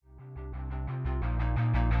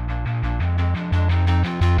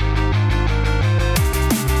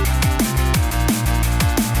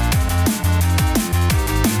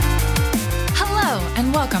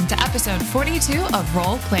episode 42 of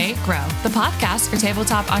Role Play Grow, the podcast for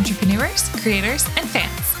tabletop entrepreneurs, creators, and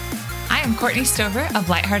fans. I am Courtney Stover of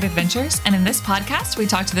Lightheart Adventures, and in this podcast, we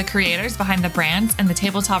talk to the creators behind the brands and the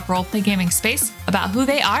tabletop roleplay gaming space about who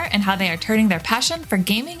they are and how they are turning their passion for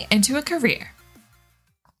gaming into a career.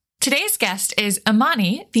 Today's guest is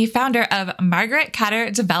Amani, the founder of Margaret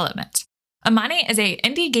Catter Development. Amani is an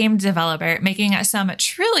indie game developer making some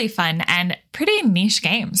truly fun and pretty niche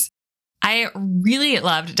games. I really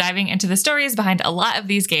loved diving into the stories behind a lot of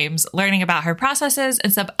these games, learning about her processes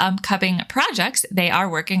and some upcoming projects they are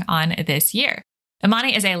working on this year.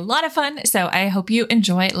 Amani is a lot of fun, so I hope you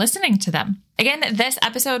enjoy listening to them. Again, this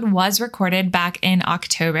episode was recorded back in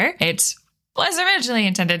October. It was originally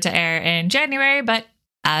intended to air in January, but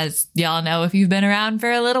as y'all know, if you've been around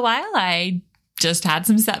for a little while, I just had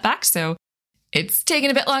some setbacks, so it's taken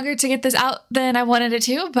a bit longer to get this out than I wanted it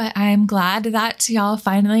to, but I'm glad that y'all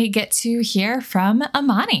finally get to hear from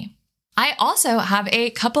Amani. I also have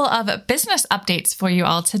a couple of business updates for you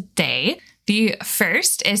all today. The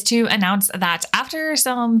first is to announce that after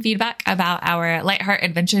some feedback about our Lightheart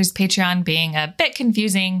Adventures Patreon being a bit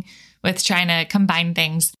confusing with trying to combine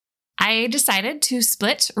things, I decided to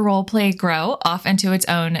split Roleplay Grow off into its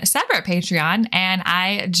own separate Patreon, and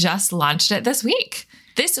I just launched it this week.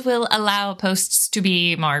 This will allow posts to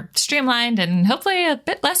be more streamlined and hopefully a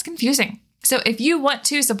bit less confusing. So if you want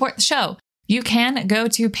to support the show, you can go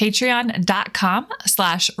to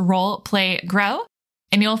patreon.com/roleplaygrow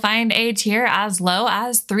and you'll find a tier as low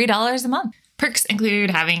as $3 a month. Perks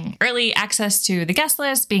include having early access to the guest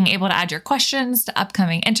list, being able to add your questions to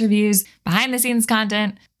upcoming interviews, behind the scenes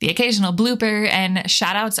content, the occasional blooper, and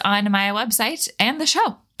shout outs on my website and the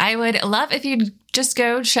show. I would love if you'd just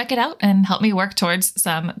go check it out and help me work towards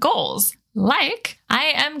some goals. Like, I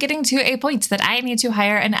am getting to a point that I need to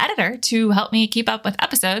hire an editor to help me keep up with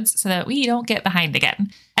episodes so that we don't get behind again.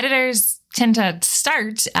 Editors tend to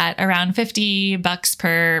start at around $50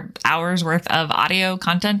 per hour's worth of audio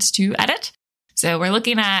content to edit. So we're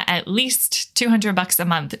looking at least $200 a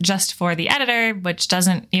month just for the editor, which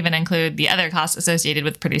doesn't even include the other costs associated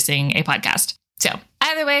with producing a podcast. So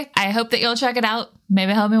either way, I hope that you'll check it out.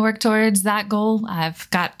 Maybe help me work towards that goal. I've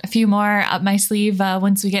got a few more up my sleeve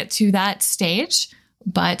once we get to that stage.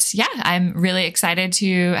 But yeah, I'm really excited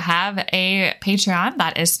to have a Patreon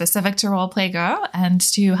that is specific to Roleplay Grow and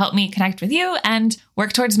to help me connect with you and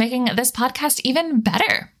work towards making this podcast even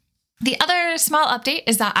better. The other small update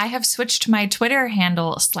is that I have switched my Twitter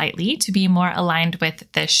handle slightly to be more aligned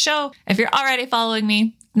with this show. If you're already following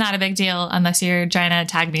me, not a big deal unless you're trying to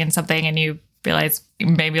tag me in something and you realize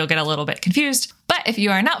maybe you'll get a little bit confused. But if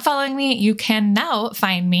you are not following me, you can now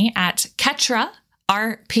find me at Ketra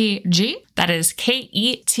RPG. That is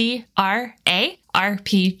Ketra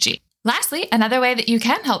RPG. Lastly, another way that you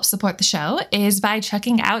can help support the show is by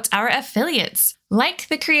checking out our affiliates, like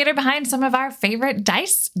the creator behind some of our favorite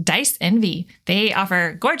dice, Dice Envy. They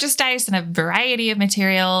offer gorgeous dice in a variety of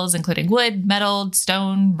materials, including wood, metal,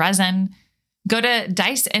 stone, resin. Go to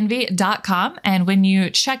diceenvy.com, and when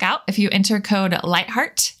you check out, if you enter code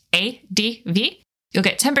Lightheart, ADV, you'll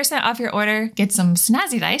get 10% off your order, get some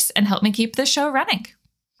snazzy dice, and help me keep the show running.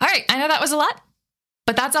 All right, I know that was a lot,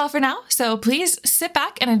 but that's all for now. So please sit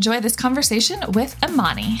back and enjoy this conversation with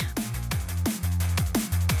Amani.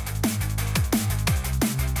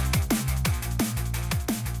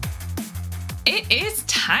 It is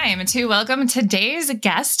time to welcome today's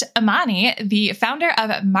guest, Amani, the founder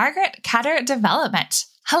of Margaret Catter Development.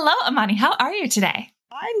 Hello, Amani. How are you today?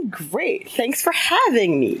 I'm great. Thanks for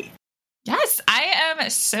having me. Yes, I am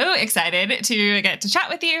so excited to get to chat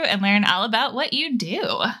with you and learn all about what you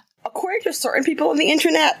do. According to certain people on the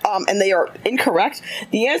internet, and they are incorrect,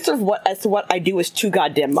 the answer as to what I do is too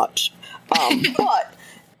goddamn much. But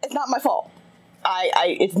it's not my fault.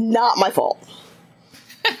 It's not my fault.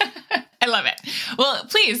 I love it. Well,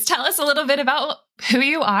 please tell us a little bit about who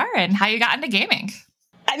you are and how you got into gaming.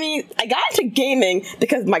 I mean, I got into gaming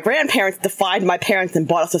because my grandparents defied my parents and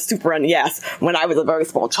bought us a Super NES when I was a very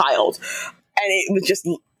small child. And I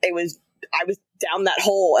was down that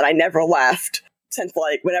hole and I never left since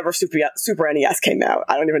whenever Super NES came out.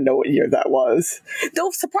 I don't even know what year that was.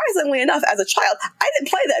 Though surprisingly enough, as a child, I didn't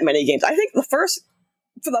play that many games. I think for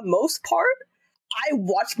the most part, I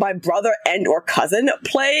watched my brother and or cousin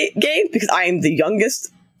play games because I am the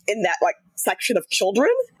youngest in that section of children.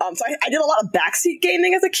 So I did a lot of backseat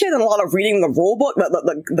gaming as a kid and a lot of reading the rule book,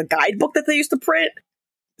 the guidebook that they used to print.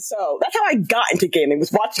 So that's how I got into gaming,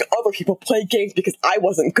 was watching other people play games because I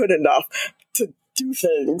wasn't good enough to do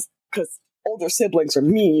things because older siblings are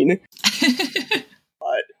mean.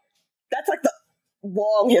 But that's the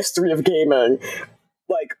long history of gaming.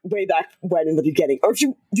 like way back when in the beginning, or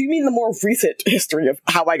do you mean the more recent history of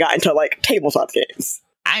how I got into like tabletop games?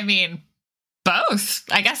 I mean, both.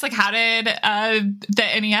 I guess, like, how did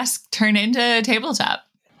the NES turn into tabletop?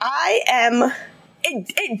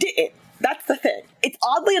 It didn't. That's the thing. It's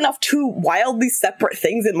oddly enough two wildly separate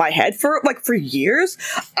things in my head for years.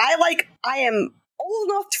 I am old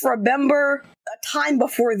enough to remember a time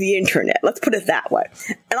before the internet. Let's put it that way.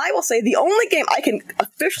 And I will say the only game I can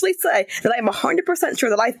officially say that I'm 100%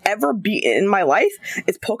 sure that I've ever beaten in my life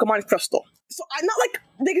is Pokemon Crystal. So I'm not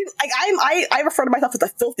I refer to myself as a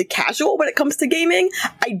filthy casual when it comes to gaming.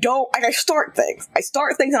 I start things.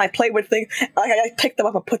 And I play with things. I pick them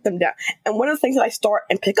up and put them down. And one of the things that I start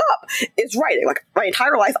and pick up is writing. Like my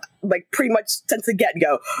entire life, like pretty much since the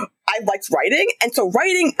get-go, I've liked writing. And so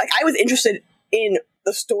writing, like I was interested in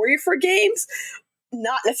the story for games,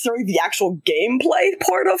 not necessarily the actual gameplay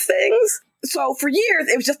part of things. So for years,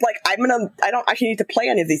 it was just like, I don't actually need to play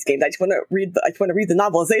any of these games. I just want to read the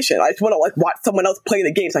novelization. I just want to like watch someone else play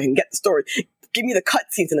the game so I can get the story. Give me the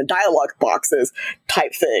cutscenes and the dialogue boxes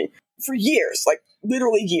type thing. For years, like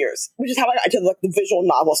literally years, which is how I got into like the visual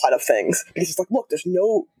novel side of things. Because it's like, look, there's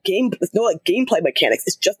no like gameplay mechanics.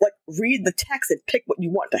 It's just like read the text and pick what you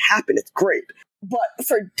want to happen. It's great. But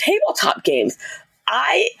for tabletop games,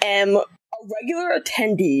 I am a regular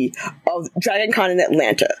attendee of Dragon Con in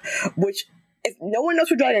Atlanta, which, if no one knows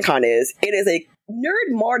what Dragon Con is, it is a nerd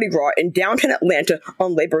Mardi Gras in downtown Atlanta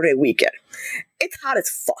on Labor Day weekend. It's hot as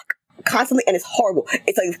fuck, constantly, and it's horrible.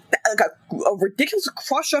 It's like a ridiculous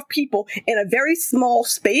crush of people in a very small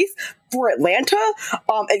space for Atlanta.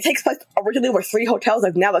 It takes place originally over 3 hotels.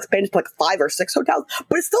 I've now expanded to like 5 or 6 hotels,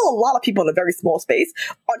 but it's still a lot of people in a very small space,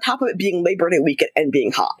 on top of it being Labor Day weekend and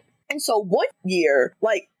being hot. And so one year,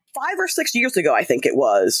 like 5 or 6 years ago, I think it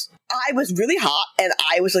was, I was really hot and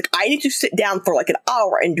I was like, I need to sit down for like an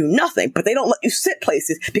hour and do nothing, but they don't let you sit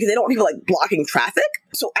places because they don't want people like blocking traffic.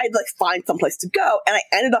 So I'd like find someplace to go, and I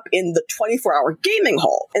ended up in the 24-hour gaming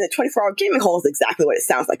hall. And the 24-hour gaming hall is exactly what it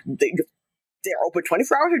sounds like. They're open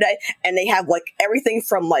 24 hours a day, and they have like everything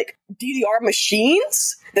from like DDR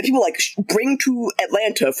machines that people like bring to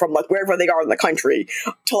Atlanta from like wherever they are in the country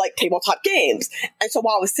to like tabletop games. And so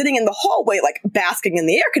while I was sitting in the hallway, like basking in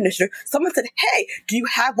the air conditioner, someone said, "Hey, do you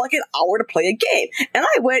have like an hour to play a game?" And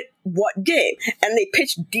I went, "What game?" And they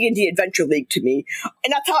pitched D&D Adventure League to me.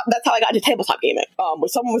 And that's how I got into tabletop gaming. Where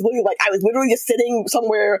someone was literally like, I was literally just sitting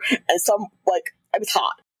somewhere, and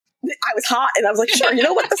I was hot, and I was like, sure, you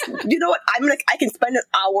know what? I can spend an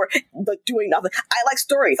hour like doing nothing. I like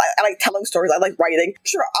stories. I like telling stories. I like writing.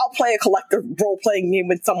 Sure, I'll play a collective role-playing game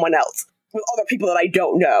with someone else, with other people that I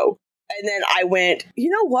don't know. And then I went,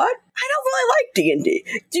 you know what? I don't really like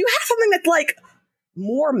D&D. Do you have something that's like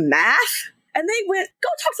more math? And they went, go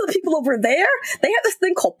talk to the people over there. They have this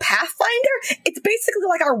thing called Pathfinder. It's basically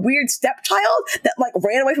like our weird stepchild that like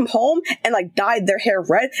ran away from home and like dyed their hair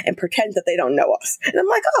red and pretends that they don't know us. And I'm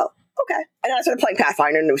like, oh, okay. And then I started playing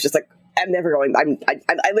Pathfinder, and it was just like, I'm never going.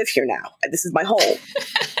 I live here now. This is my home.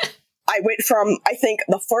 I went from, I think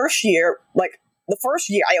the first year I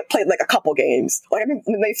played like a couple games, like I mean,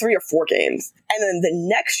 maybe 3 or 4 games. And then the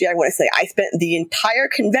next year, I want to say, I spent the entire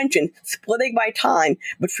convention splitting my time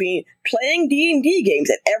between playing D&D games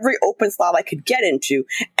at every open slot I could get into,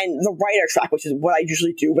 and the writer track, which is what I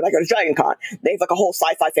usually do when I go to Dragon Con. They have like a whole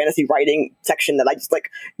sci-fi fantasy writing section that I just like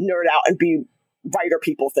nerd out and be writer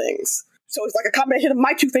people things. So it's like a combination of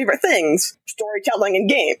my 2 favorite things, storytelling and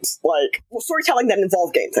games. Storytelling that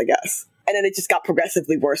involved games, I guess. And then it just got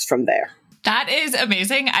progressively worse from there. That is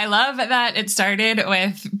amazing. I love that it started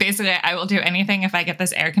with basically, I will do anything if I get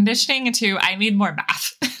this air conditioning, to I need more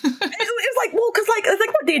math. It was like, well, because like, it's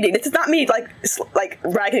like what D&D. This is not me like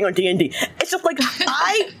ragging on D&D. It's just like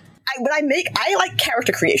I like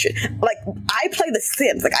character creation. Like I play The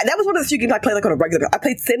Sims. Like that was one of the few games I played like on a regular. I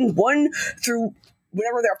played Sims 1 through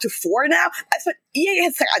whatever they're up to 4 now. I spent EA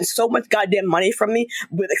has gotten so much goddamn money from me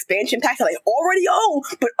with expansion packs that I already own,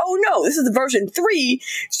 but oh no, this is the version 3,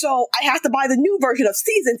 so I have to buy the new version of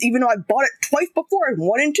Seasons, even though I bought it twice before in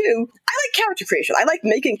 1 and 2. I like character creation. I like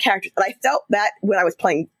making characters, and I felt that when I was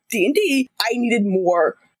playing D&D, I needed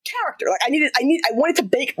more character. Like I wanted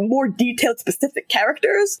to make more detailed, specific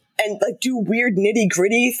characters and like do weird nitty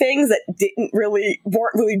gritty things that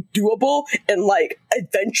weren't really doable in like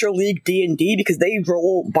Adventure League D&D, because they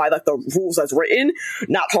roll by like the rules as written,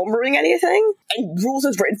 not homebrewing anything. And rules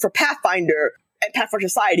as written for Pathfinder and Pathfinder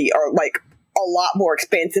Society are like a lot more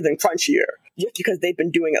expansive and crunchier, just because they've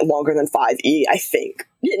been doing it longer than 5e, I think.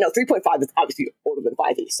 3.5 is obviously older than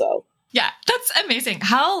 5e, so. Yeah, that's amazing.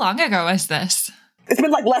 How long ago was this? It's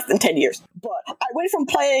been like less than 10 years, but I went from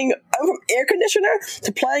playing from air conditioner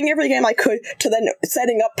to playing every game I could to then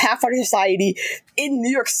setting up Pathfinder Society in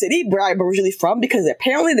New York City, where I'm originally from, because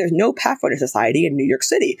apparently there's no Pathfinder Society in New York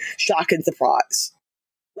City. Shock and surprise.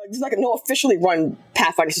 Like, there's like no officially run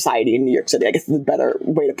Pathfinder Society in New York City, I guess is a better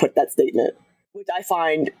way to put that statement, which I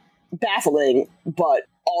find baffling, but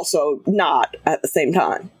also not at the same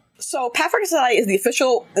time. So Pathfinder Society is the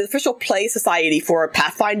official play society for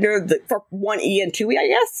Pathfinder, for 1E and 2E, I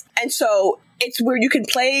guess. And so it's where you can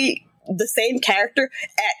play the same character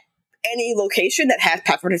at any location that has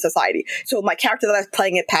Pathfinder Society. So my character that I was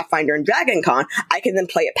playing at Pathfinder and Dragon Con, I can then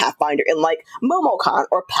play at Pathfinder in like MomoCon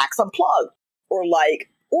or PAX Unplugged or like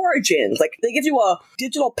Origins. Like, they give you a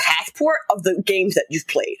digital passport of the games that you've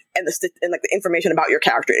played and like the information about your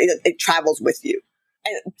character. It travels with you.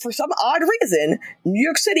 And for some odd reason, New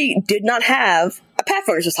York City did not have a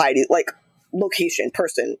Pathfinder Society, like, location,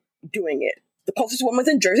 person doing it. The closest one was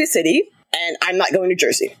in Jersey City, and I'm not going to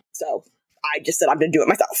Jersey. So I just said I'm going to do it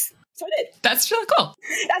myself. So I did. That's really cool.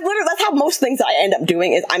 That's how most things I end up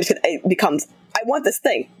doing is it becomes, I want this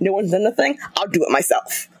thing. No one's done the thing. I'll do it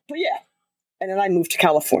myself. But yeah. And then I moved to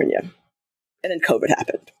California. And then COVID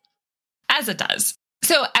happened. As it does.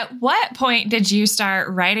 So at what point did you start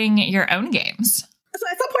writing your own games? So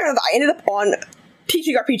at some point, I ended up on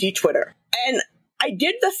TTRPG Twitter. And I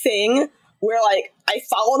did the thing where, like, I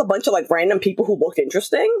followed a bunch of, like, random people who looked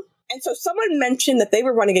interesting. And so someone mentioned that they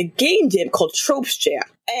were running a game jam called Tropes Jam.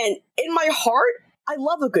 And in my heart, I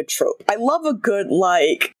love a good trope. I love a good,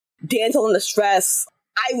 like, damsel in distress.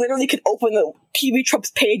 I literally could open the TV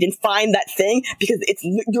Tropes page and find that thing because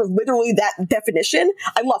you're literally that definition.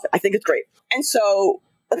 I love it. I think it's great. And so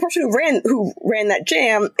the person who ran that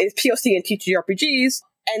jam is POC and TTRPGs,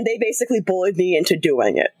 and they basically bullied me into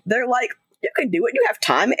doing it. They're like, you can do it. You have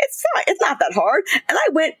time. It's fine. It's not that hard. And I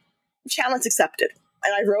went, challenge accepted.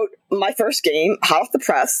 And I wrote my first game, Hot Off the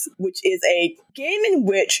Press, which is a game in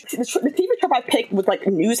which the TV trope I picked was like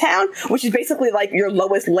Newshound, which is basically like your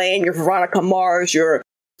Lois Lane, your Veronica Mars, your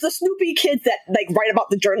the Snoopy kids that like write about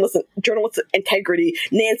the journalist integrity,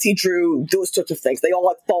 Nancy Drew, those sorts of things. They all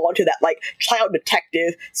like fall into that like child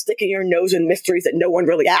detective, sticking your nose in mysteries that no one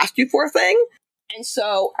really asked you for thing. And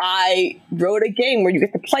so I wrote a game where you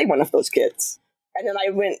get to play one of those kids. And then I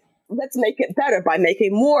went, let's make it better by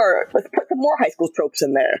let's put some more high school tropes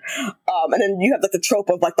in there. And then you have like the trope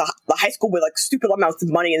of like the high school with like stupid amounts of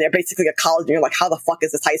money and they're basically a college and you're like, how the fuck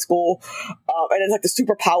is this high school? And it's like the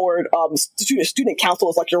super powered student council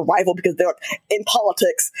is like your rival because they're like in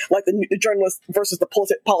politics, like the journalists versus the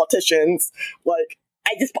politicians. Like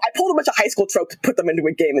I pulled a bunch of high school tropes, put them into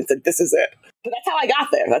a game and said, this is it. But that's how I got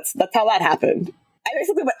there. That's how that happened.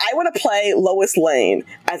 I want to play Lois Lane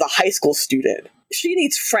as a high school student. She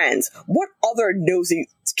needs friends. What other nosy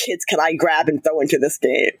kids can I grab and throw into this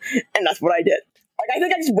game? And that's what I did. Like, I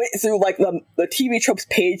think I just went through like the TV tropes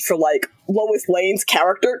page for like Lois Lane's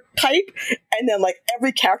character type, and then like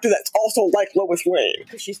every character that's also like Lois Lane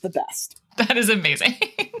because she's the best. That is amazing.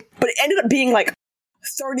 But it ended up being like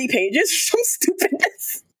 30 pages or some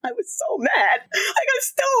stupidness. I was so mad. Like, I'm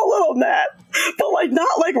still a little mad. But, like,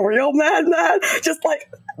 not, like, real mad. Just,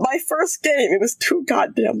 like, my first game, it was too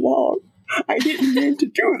goddamn long. I didn't mean to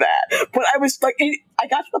do that. But I was, like, I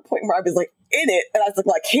got to the point where I was, like, in it, and I was like,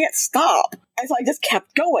 well, I can't stop. And so I just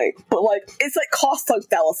kept going. But, like, it's like cost sunk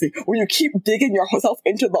fallacy, where you keep digging yourself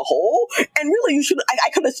into the hole. And really, I should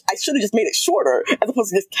have just made it shorter, as opposed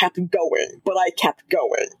to just kept going. But I kept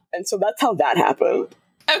going. And so that's how that happened.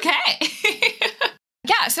 Okay.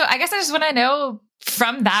 Yeah, so I guess I just want to know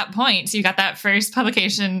from that point, so you got that first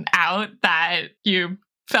publication out that you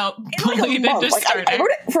felt bullied into starting. I wrote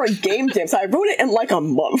it for a game jam, so I wrote it in like a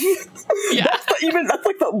month. Yeah. That's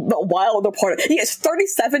like the wilder part. Yeah, it's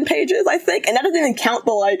 37 pages, I think, and that doesn't even count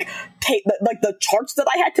the the charts that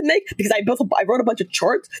I had to make because I wrote a bunch of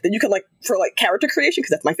charts that you can like for like character creation because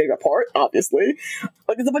that's my favorite part, obviously.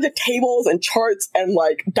 Like there's a bunch of tables and charts and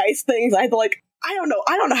like dice things. I had to like. I don't know.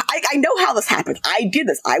 I know how this happened. I did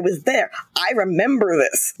this. I was there. I remember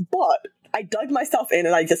this. But I dug myself in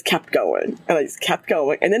and I just kept going. And I just kept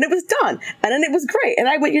going. And then it was done. And then it was great. And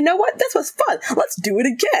I went, you know what? This was fun. Let's do it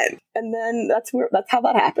again. And then that's how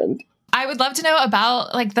that happened. I would love to know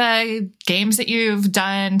about like the games that you've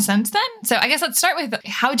done since then. So I guess let's start with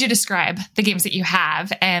how would you describe the games that you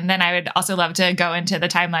have? And then I would also love to go into the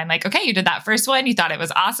timeline like, okay, you did that first one. You thought it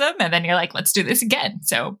was awesome. And then you're like, let's do this again.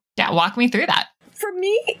 So yeah, walk me through that. For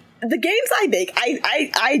me, the games I make,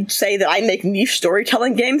 I say that I make niche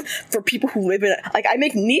storytelling games for people who live in, like, I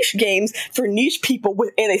make niche games for niche people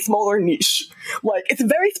within a smaller niche. Like, it's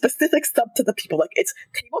very specific stuff to the people. Like, it's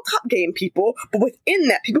tabletop game people, but within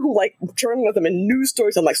that, people who like journalism and news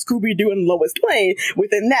stories and like Scooby-Doo and Lois Lane,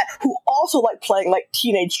 within that, who also like playing like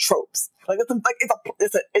teenage tropes. Like, it's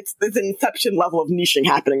an Inception level of niching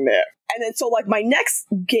happening there. And then so like my next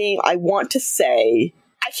game, I want to say,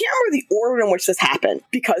 I can't remember the order in which this happened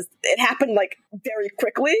because it happened like very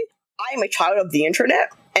quickly. I am a child of the internet,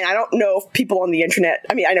 and I don't know if people on the internet,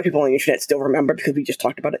 I mean, I know people on the internet still remember because we just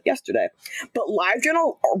talked about it yesterday, but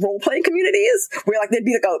LiveJournal role-playing communities where like there'd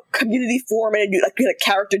be like a community forum and it'd be like a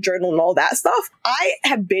character journal and all that stuff. I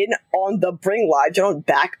have been on the Bring LiveJournal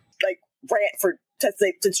back like rant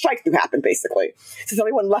since Strike Through happened, basically. Since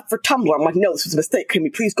everyone left for Tumblr, I'm like, no, this was a mistake. Can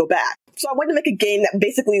we please go back? So I wanted to make a game that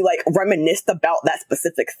basically like reminisced about that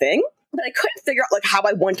specific thing, but I couldn't figure out like how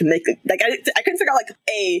I wanted to make it. Like I couldn't figure out like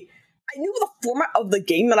I knew the format of the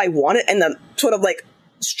game that I wanted and the sort of like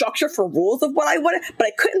structure for rules of what I wanted, but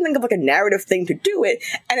I couldn't think of like a narrative thing to do it.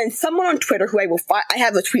 And then someone on Twitter who I will find, I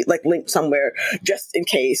have the tweet like linked somewhere just in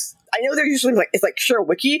case. I know they're usually like, it's like Sure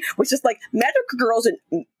Wiki, which is like magical girls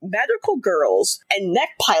and neck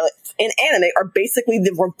pilots in anime are basically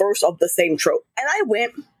the reverse of the same trope. And I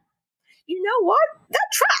went, you know what? That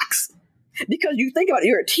tracks. Because you think about it,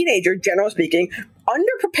 you're a teenager, generally speaking,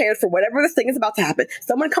 underprepared for whatever the thing is about to happen.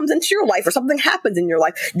 Someone comes into your life or something happens in your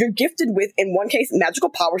life. You're gifted with, in one case, magical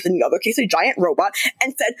powers, in the other case, a giant robot,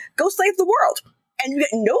 and said, go save the world. And you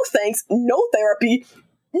get no thanks, no therapy,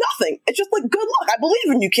 nothing. It's just like, good luck. I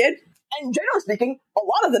believe in you, kid. And generally speaking, a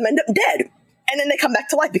lot of them end up dead. And then they come back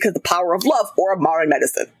to life because of the power of love or of modern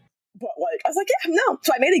medicine. But like, I was like, yeah, no.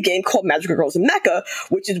 So I made a game called Magical Girls in Mecha,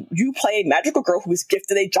 which is you play a magical girl who is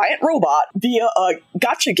gifted a giant robot via a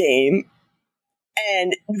gacha game,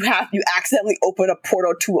 and you accidentally open a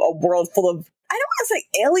portal to a world full of, I don't want to say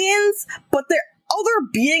aliens, but they're other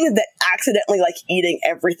beings that accidentally like eating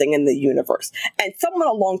everything in the universe. And someone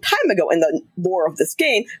a long time ago in the lore of this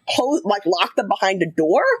game locked them behind a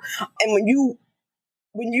door, and when you,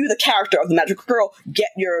 the character of the magical girl, get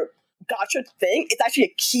your gotcha thing, it's actually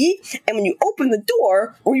a key, and when you open the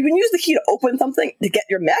door, or you can use the key to open something to get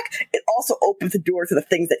your mech, it also opens the door to the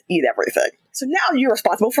things that eat everything. So now you're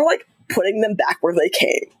responsible for like putting them back where they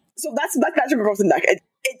came. So that's Magical Girls in Mech. It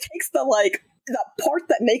takes the like the parts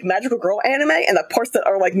that make Magical Girl anime and the parts that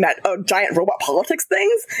are like giant robot politics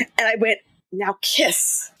things, and I went, now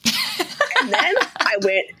kiss. And then I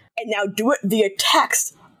went, and now do it via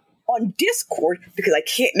text on Discord, because I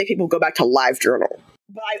can't make people go back to LiveJournal.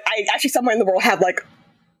 But I actually somewhere in the world have like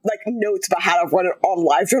notes about how to run it on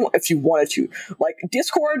LiveJournal if you wanted to. Like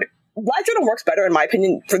Discord, LiveJournal works better in my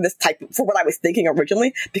opinion for this type, for what I was thinking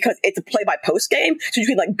originally, because it's a play-by-post game, so you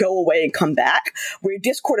can like go away and come back, where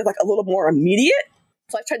Discord is like a little more immediate.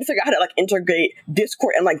 So I tried to figure out how to like integrate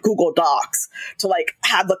Discord and like Google Docs to like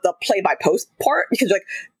have like the play-by-post part, because like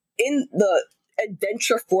in the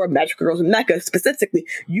adventure for Magical Girls in Mecha specifically,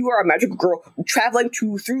 you are a magical girl traveling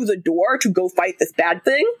through the door to go fight this bad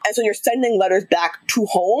thing, and so you're sending letters back to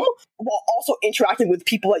home while also interacting with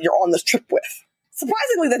people that you're on this trip with.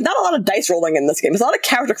 Surprisingly, there's not a lot of dice rolling in this game. There's a lot of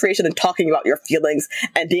character creation and talking about your feelings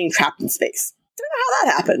and being trapped in space. I don't know how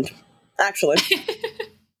that happened, actually.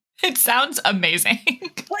 It sounds amazing.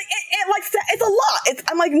 It's a lot.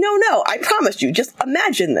 I'm like, no, I promise you, just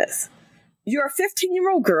imagine this. You're a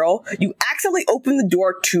 15-year-old girl, you accidentally open the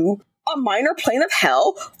door to a minor plane of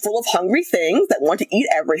hell full of hungry things that want to eat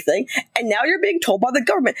everything, and now you're being told by the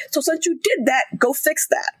government, so since you did that, go fix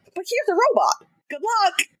that. But here's a robot. Good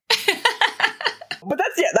luck. But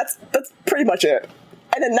that's pretty much it.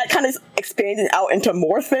 And then that kind of expanded out into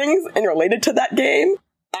more things and related to that game.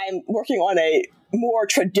 I'm working on a more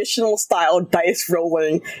traditional style dice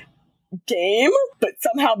rolling game, but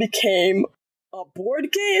somehow became a board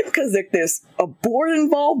game because there's a board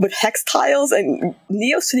involved with hex tiles, and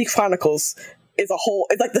Neo City Chronicles is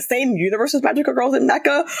it's like the same universe as Magical Girls in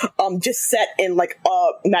Mecha, just set in like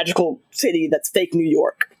a magical city that's fake New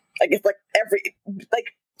York. Like it's like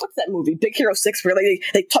what's that movie, Big Hero 6, where they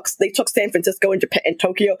took San Francisco and Japan and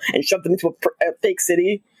Tokyo and shoved them into a fake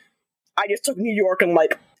city. I just took New York and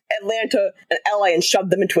like Atlanta and LA and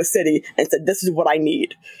shoved them into a city and said, this is what I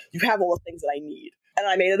need. You have all the things that I need. And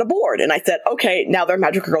I made it a board, and I said, okay, now there are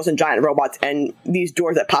magical girls and giant robots and these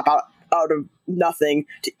doors that pop out of nothing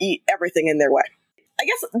to eat everything in their way. I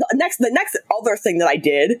guess the next other thing that I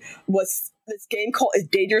did was this game called It's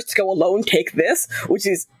Dangerous to Go Alone, Take This, which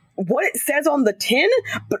is what it says on the tin,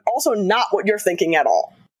 but also not what you're thinking at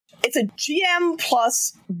all. It's a GM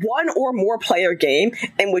plus one or more player game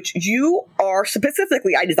in which you are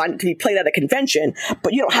specifically, I designed it to be played at a convention,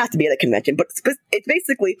 but you don't have to be at a convention. But it's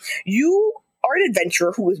basically you are an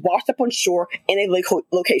adventurer who is washed up on shore in a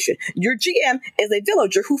location. Your GM is a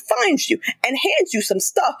villager who finds you and hands you some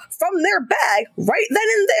stuff from their bag right then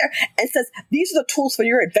and there and says, these are the tools for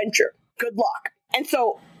your adventure. Good luck. And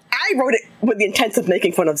so I wrote it with the intent of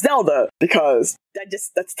making fun of Zelda because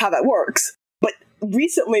that's how that works. But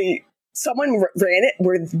recently, someone ran it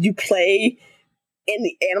where you play in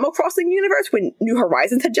the Animal Crossing universe when New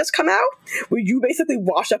Horizons had just come out, where you basically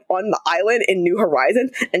wash up on the island in New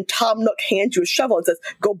Horizons and Tom Nook hands you a shovel and says,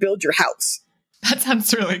 go build your house. That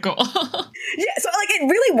sounds really cool. Yeah, so like it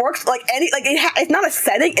really works like it's not a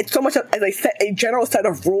setting, it's so much as a general set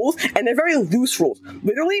of rules, and they're very loose rules.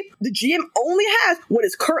 Literally, the GM only has what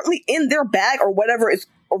is currently in their bag or whatever is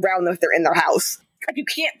around them if they're in their house. Like, you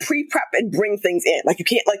can't pre-prep and bring things in. Like, you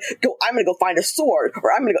can't, like, go, I'm gonna go find a sword,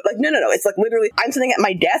 or I'm gonna go, like, no. It's like, literally, I'm sitting at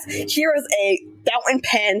my desk, here is a fountain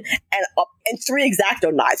pen and 3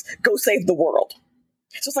 X-Acto knives. Go save the world.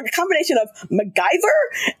 So it's like a combination of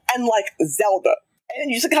MacGyver and, like, Zelda.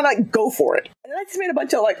 And you just kind of, like, go for it. And then I just made a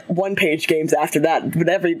bunch of, like, one-page games after that, with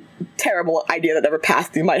every terrible idea that ever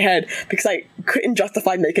passed through my head, because I couldn't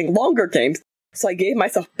justify making longer games. So I gave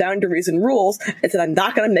myself boundaries and rules and said I'm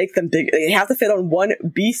not going to make them big. They have to fit on one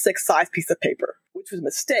B6 size piece of paper, which was a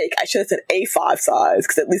mistake. I should have said A5 size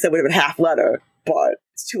because at least I would have been half letter, but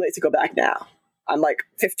it's too late to go back now. I'm like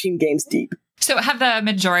 15 games deep. So have the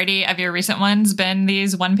majority of your recent ones been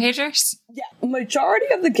these one-pagers? Yeah, majority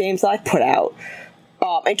of the games that I've put out,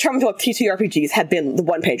 in terms of like TTRPGs, have been the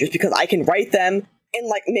one-pagers because I can write them in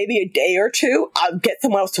like maybe a day or two. I'll get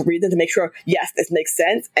someone else to read them to make sure, yes, this makes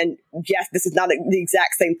sense. And yes, this is not the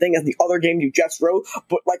exact same thing as the other game you just wrote,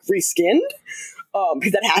 but like reskinned.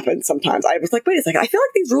 Because that happens sometimes. I was like, wait a second, I feel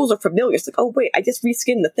like these rules are familiar. It's like, oh wait, I just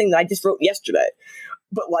reskinned the thing that I just wrote yesterday.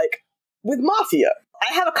 But like with Mafia,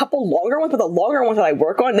 I have a couple longer ones, but the longer ones that I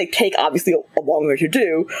work on, they take obviously a longer to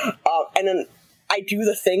do. And then I do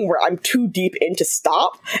the thing where I'm too deep in to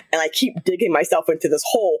stop, and I keep digging myself into this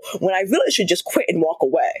hole when I really should just quit and walk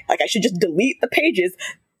away. Like, I should just delete the pages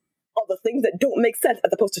of the things that don't make sense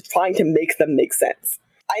as opposed to trying to make them make sense.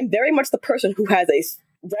 I'm very much the person who has a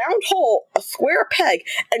round hole, a square peg,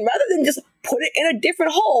 and rather than just put it in a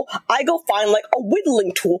different hole, I go find, like, a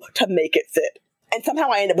whittling tool to make it fit. And somehow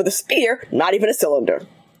I end up with a spear, not even a cylinder.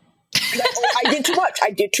 I did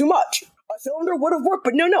too much. A cylinder would have worked,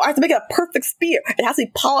 but no, I have to make it a perfect spear. It has to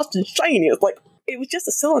be polished and shiny. It's like, it was just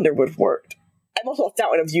a cylinder would have worked. I'm also a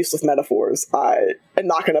fountain of useless metaphors. I am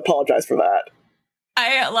not going to apologize for that.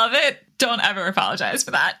 I love it. Don't ever apologize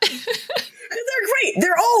for that. Because they're great.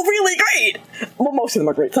 They're all really great. Well, most of them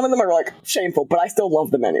are great. Some of them are, like, shameful, but I still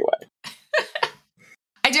love them anyway.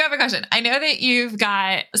 I do have a question. I know that you've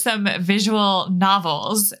got some visual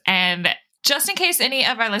novels, and just in case any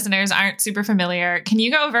of our listeners aren't super familiar, can you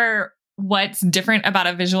go over what's different about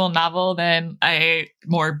a visual novel than a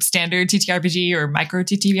more standard TTRPG or micro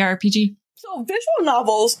TTRPG? So visual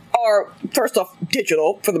novels are, first off,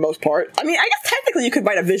 digital for the most part. I mean, I guess technically you could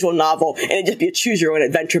write a visual novel and it'd just be a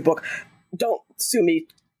choose-your-own-adventure book. Don't sue me,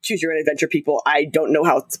 choose-your-own-adventure people. I don't know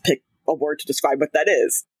how to pick a word to describe what that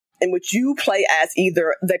is. In which you play as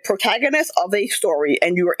either the protagonist of a story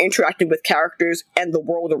and you are interacting with characters and the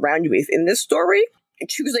world around you is in this story,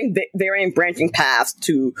 choosing varying branching paths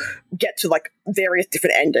to get to like various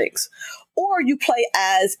different endings. Or you play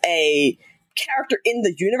as a character in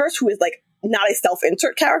the universe who is like not a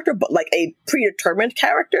self-insert character, but like a predetermined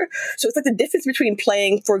character. So it's like the difference between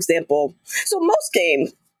playing, for example, so most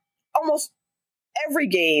games, almost every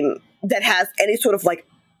game that has any sort of like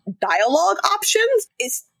dialogue options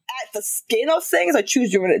is at the skin of things. I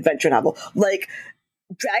choose your own adventure novel. Like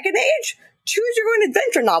Dragon Age, choose your own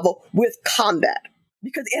adventure novel with combat.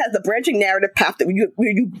 Because it has the branching narrative path that when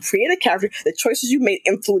you create a character, the choices you made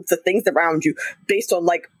influence the things around you based on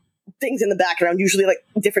like things in the background, usually like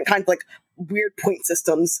different kinds of like weird point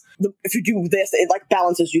systems. If you do this, it like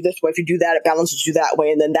balances you this way. If you do that, it balances you that way.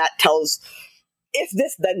 And then that tells if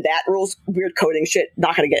this, then that rules, weird coding shit,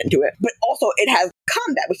 not going to get into it. But also it has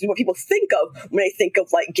combat, which is what people think of when they think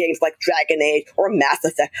of like games like Dragon Age or Mass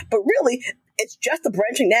Effect. But really, it's just a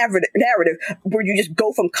branching narrative where you just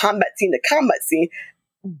go from combat scene to combat scene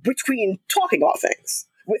between talking about things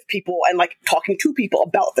with people and like talking to people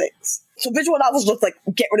about things. So visual novels just like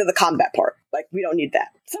get rid of the combat part. Like we don't need that.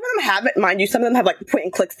 Some of them have it, mind you. Some of them have like point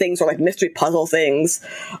and click things or like mystery puzzle things.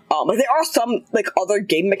 Like there are some like other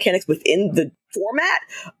game mechanics within the format,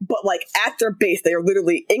 but like at their base, they are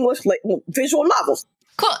literally English like visual novels.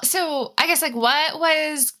 Cool. So I guess like what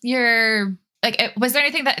was your Was there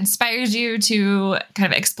anything that inspired you to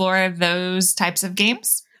kind of explore those types of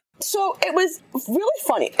games? So it was really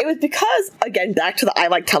funny. It was because, again, back to I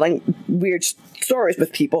like telling weird stories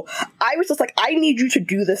with people. I was just like, I need you to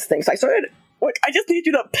do this thing. So I started, I just need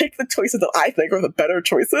you to pick the choices that I think are the better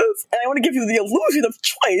choices. And I want to give you the illusion of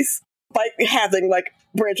choice by having,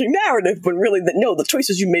 branching narrative, when really, the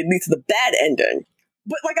choices you made lead to the bad ending.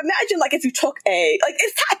 But, imagine, if you took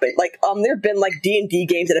it's happened. There have been, D&D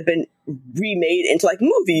games that have been remade into,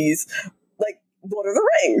 movies, like Lord of the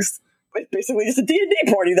Rings. It's basically just a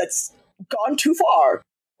D&D party that's gone too far.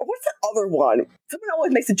 Or what's the other one? Someone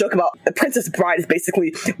always makes a joke about The Princess Bride is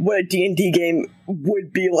basically what a D&D game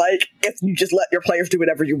would be like if you just let your players do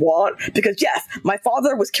whatever you want. Because, yes, my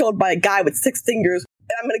father was killed by a guy with 6 fingers,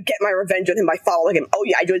 and I'm going to get my revenge on him by following him. Oh,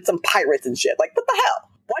 yeah, I joined some pirates and shit. What the hell?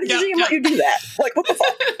 Why did you let you do that? What the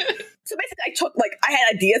fuck? So basically, I took, I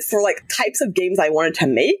had ideas for, types of games I wanted to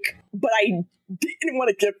make, but I didn't want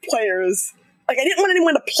to give players... I didn't want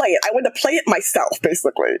anyone to play it. I wanted to play it myself,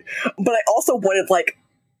 basically. But I also wanted,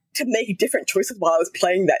 to make different choices while I was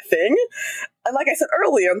playing that thing. And like I said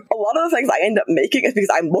earlier, a lot of the things I end up making is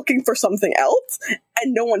because I'm looking for something else,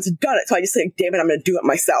 and no one's done it. So I just say, damn it, I'm going to do it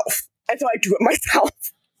myself. And so I do it myself.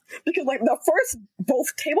 Because, the first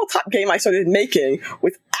both tabletop game I started making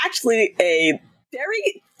was actually a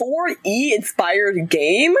very 4E inspired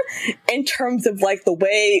game in terms of, the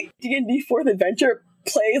way D&D 4th Adventure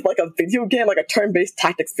plays a video game, a turn-based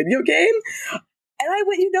tactics video game. And I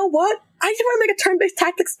went, you know what? I just want to make a turn-based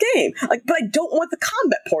tactics game. But I don't want the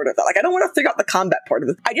combat part of that. I don't want to figure out the combat part of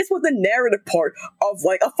it. I just want the narrative part of,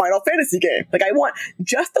 a Final Fantasy game. I want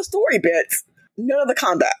just the story bits, none of the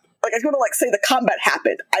combat. I just want to, say the combat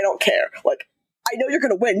happened. I don't care. I know you're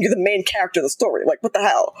going to win. You're the main character of the story. What the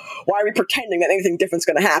hell? Why are we pretending that anything different's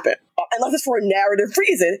going to happen? Unless it's for a narrative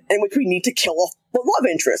reason in which we need to kill off the love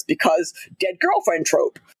interest because dead girlfriend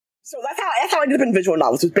trope. So that's how I ended up in visual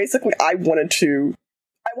novels. Was basically I wanted to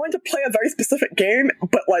play a very specific game,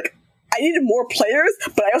 but I needed more players,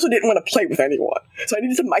 but I also didn't want to play with anyone. So I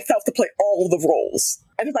needed myself to play all the roles.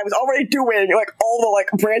 And since I was already doing all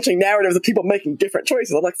the branching narratives of people making different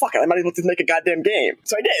choices, I'm fuck it, I might as well just make a goddamn game.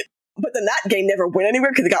 So I did. But then that game never went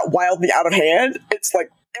anywhere because it got wildly out of hand. It's it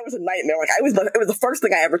was a nightmare. It was the first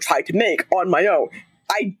thing I ever tried to make on my own.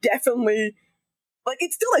 I definitely,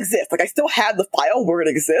 it still exists. I still have the file where it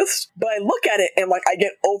exists, but I look at it and I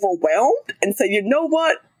get overwhelmed and say, you know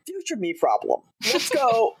what? Future me problem. Let's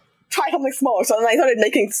go try something smaller. So then I started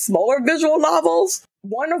making smaller visual novels,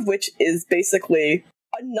 one of which is basically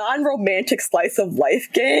a non-romantic slice of life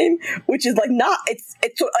game, which is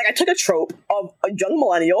I took a trope of a young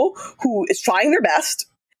millennial who is trying their best.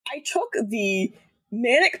 I took the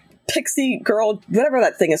manic pixie girl, whatever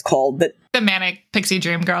that thing is called. The manic pixie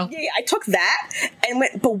dream girl. Yeah, I took that and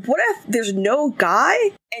went, but what if there's no guy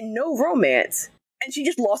and no romance? And she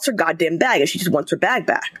just lost her goddamn bag, and she just wants her bag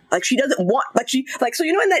back. She doesn't want, so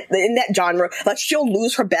you know, in that genre, she'll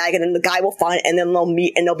lose her bag, and then the guy will find it, and then they'll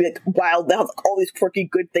meet, and they'll be wild, they'll have all these quirky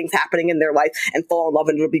good things happening in their life, and fall in love,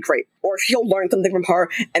 and it'll be great. Or she'll learn something from her,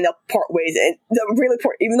 and they'll part ways, and the really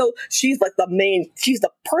important, even though she's she's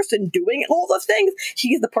the person doing all the things,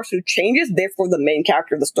 he's the person who changes, therefore the main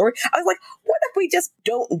character of the story. I was like, what if we just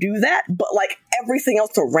don't do that, but everything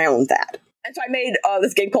else around that? And so I made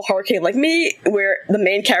this game called Hurricane Like Me, where the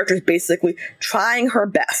main character is basically trying her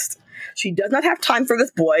best. She does not have time for this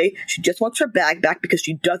boy. She just wants her bag back because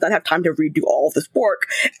she does not have time to redo all of this work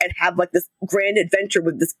and have this grand adventure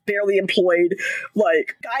with this barely employed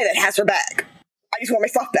guy that has her bag. I just want my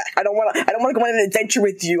stuff back. I don't want to go on an adventure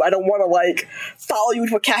with you. I don't want to follow you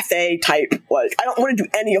to a cafe type. I don't want to do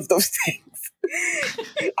any of those things.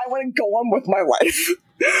 I want to go on with my life.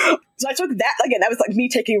 So I took that, again, that was me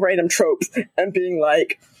taking random tropes and being I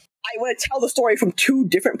want to tell the story from 2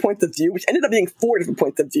 different points of view, which ended up being 4 different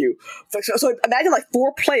points of view. So imagine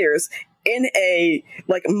 4 players in a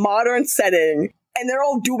modern setting, and they're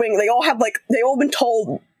all been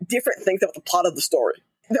told different things about the plot of the story.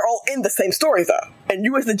 They're all in the same story, though. And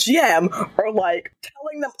you as the GM are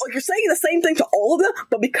telling them, you're saying the same thing to all of them,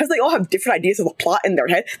 but because they all have different ideas of the plot in their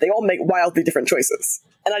head, they all make wildly different choices.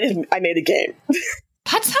 And I made a game.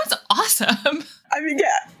 That sounds awesome. I mean,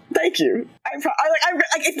 yeah, thank you.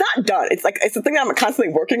 It's not done. It's the thing that I'm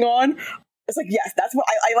constantly working on. It's yes, that's what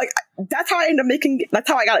I like. That's how I end up making. That's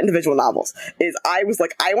how I got into visual novels. Is I was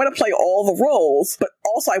I want to play all the roles, but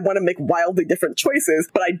also I want to make wildly different choices.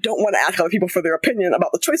 But I don't want to ask other people for their opinion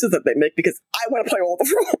about the choices that they make because I want to play all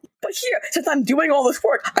the roles. But here, since I'm doing all this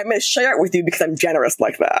work, I'm going to share it with you because I'm generous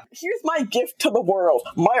like that. Here's my gift to the world: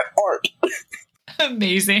 my art.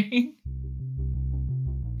 Amazing.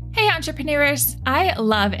 Hey entrepreneurs! I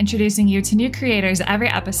love introducing you to new creators every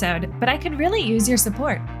episode, but I could really use your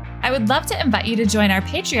support. I would love to invite you to join our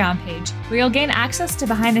Patreon page, where you'll gain access to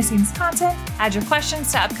behind-the-scenes content, add your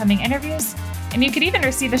questions to upcoming interviews, and you could even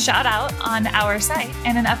receive a shout-out on our site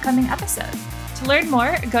in an upcoming episode. To learn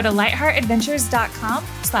more, go to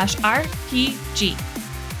lightheartadventures.com/RPG.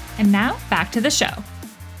 And now, back to the show.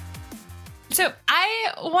 So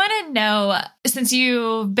I want to know, since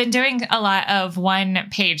you've been doing a lot of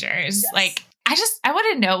one-pagers, Yes. I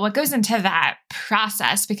want to know what goes into that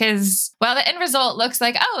process, because, well, the end result looks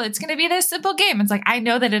like, oh, it's going to be this simple game. It's like, I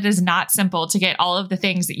know that it is not simple to get all of the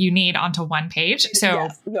things that you need onto one page. So,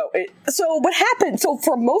 So what happened? So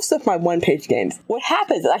for most of my one-page games, what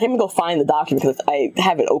happens? I can't even go find the document because I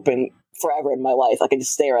have it open forever in my life. I can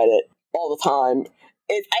just stare at it all the time.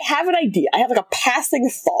 I have an idea. I have like a passing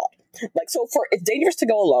thought. Like, so for It's Dangerous to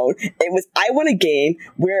Go Alone, I want a game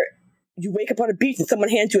where you wake up on a beach and someone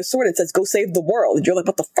hands you a sword and says, go save the world. And you're like,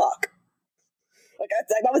 what the fuck? Like,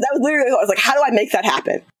 that was literally, I was like, how do I make that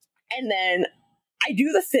happen? And then I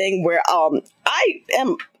do the thing where I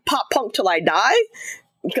am pop punk till I die.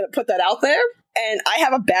 I'm going to put that out there. And I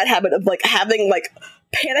have a bad habit of like having like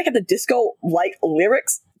Panic at the Disco like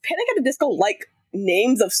lyrics, Panic at the Disco like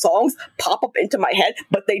names of songs pop up into my head,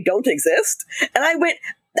 but they don't exist. And I went,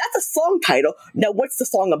 that's a song title. Now what's the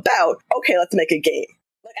song about? Okay, let's make a game.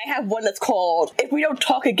 Like, I have one that's called If We Don't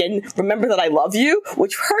Talk Again, Remember That I Love You,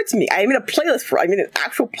 which hurts me. I made an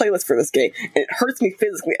actual playlist for this game, and it hurts me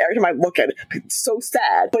physically every time I look at it. It's so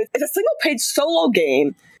sad. But it's a single page solo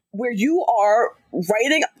game where you are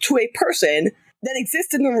writing to a person that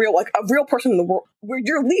exists in the real, like a real person in the world, where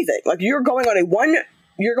you're leaving. Like, you're going on a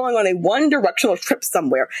one directional trip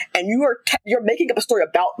somewhere, and you're making up a story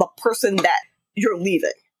about the person that you're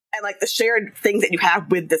leaving. And like the shared things that you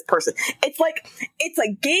have with this person. It's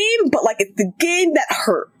a game, but like it's the game that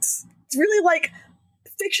hurts. It's really like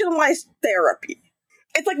fictionalized therapy.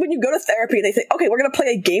 It's like when you go to therapy and they say, okay, we're going to play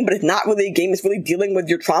a game, but it's not really a game. It's really dealing with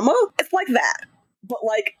your trauma. It's like that, but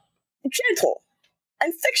like gentle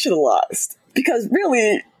and fictionalized, because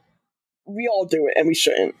really we all do it and we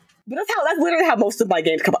shouldn't. But that's literally how most of my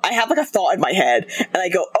games come up. I have like a thought in my head and I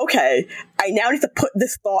go, okay, I now need to put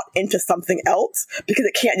this thought into something else because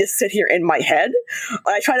it can't just sit here in my head. And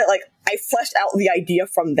I fleshed out the idea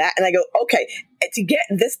from that and I go, okay, to get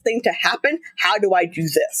this thing to happen, how do I do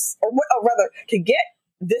this? Or rather, to get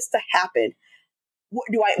this to happen, what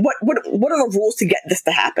are the rules to get this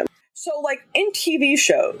to happen? So like in TV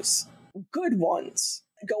shows, good ones,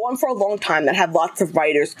 go on for a long time that have lots of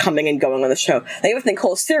writers coming and going on the show. They have a thing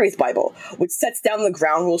called Series Bible, which sets down the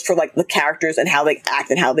ground rules for like the characters and how they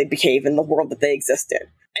act and how they behave in the world that they exist in.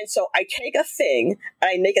 And so I take a thing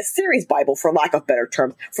and I make a Series Bible, for lack of better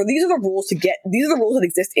terms, for these are the rules that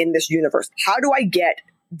exist in this universe. How do I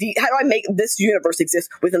make this universe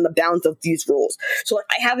exist within the bounds of these rules? So like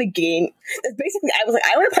I have a game that's basically, I was like,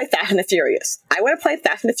 I want to play Fast and the Furious. I want to play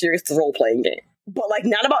Fast and the Furious, the role-playing game. But like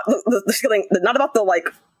not about the skilling, not about the like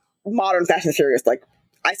modern Fast and the Furious. Like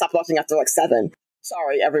I stopped watching after like 7.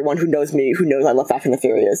 Sorry, everyone who knows me, who knows I love Fast and the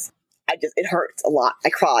Furious. It hurts a lot. I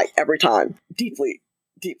cry every time, deeply.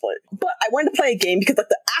 But I wanted to play a game because like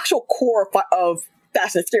the actual core of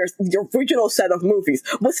Fast and Furious, the original set of movies,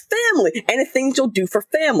 was family and the things you'll do for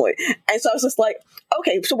family. And so I was just like,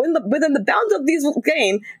 okay, so within the bounds of these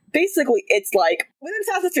game, basically it's like within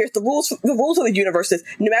Fast and Furious, the rules of the universe is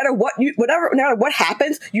no matter what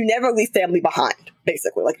happens, you never leave family behind.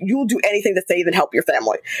 Basically, like you'll do anything to save and help your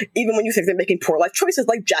family, even when you think they're making poor life choices,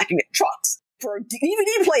 like jacking at trucks for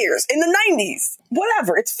DVD players in the 90s.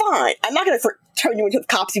 Whatever, it's fine. I'm not going to turn you into the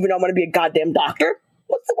cops, even though I'm going to be a goddamn doctor.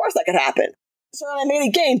 What's the worst that could happen? So then I made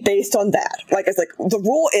a game based on that. Like, it's like, the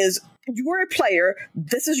rule is, you are a player,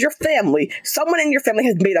 this is your family, someone in your family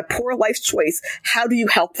has made a poor life choice, how do you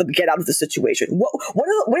help them get out of the situation? What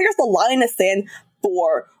is the line in the sand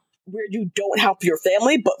for where you don't help your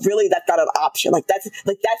family, but really that's not an option? That's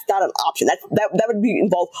not an option. That would be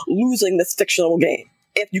involve losing this fictional game,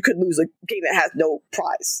 if you could lose a game that has no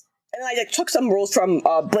prize. And I took some rules from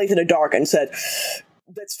Blaze in the Dark and said,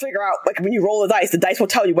 let's figure out, like, when you roll the dice will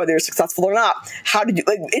tell you whether you're successful or not. How did you,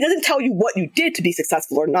 like, it doesn't tell you what you did to be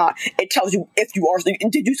successful or not. It tells you if you are,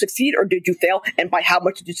 did you succeed or did you fail, and by how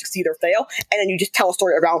much did you succeed or fail, and then you just tell a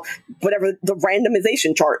story around whatever the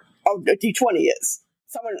randomization chart of a D20 is.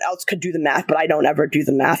 Someone else could do the math, but I don't ever do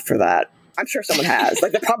the math for that. I'm sure someone has.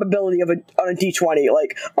 Like, the probability on a D20,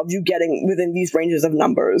 like, of you getting within these ranges of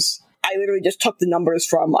numbers. I literally just took the numbers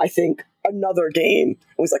from, I think, another game.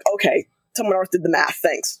 It was like, okay, someone else did the math,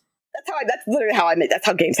 thanks. That's literally how that's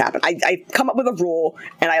how games happen. I come up with a rule,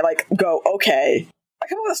 and I, like, go, okay. Like,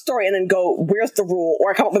 come up with a story and then go, where's the rule?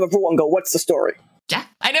 Or I come up with a rule and go, what's the story? Yeah,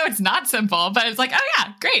 I know it's not simple, but it's like, oh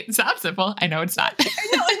yeah, great. It sounds simple. I know it's not. I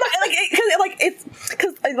know it's not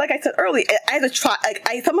because like I said earlier, I have to try.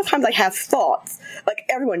 Like sometimes I have thoughts. Like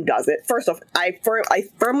everyone does it. First off, I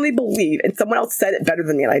firmly believe, and someone else said it better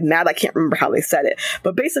than me, and I'm mad I can't remember how they said it.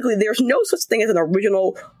 But basically, there's no such thing as an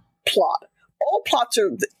original plot. All plots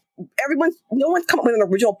are no one's come up with an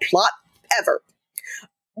original plot ever.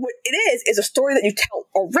 What it is a story that you tell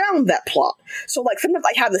around that plot. So, like, sometimes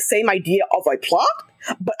I have the same idea of a plot,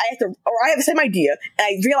 but I have the same idea, and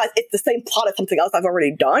I realize it's the same plot as something else I've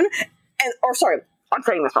already done. I'm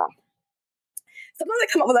saying this wrong. Sometimes I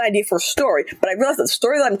come up with an idea for a story, but I realize that the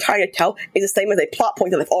story that I'm trying to tell is the same as a plot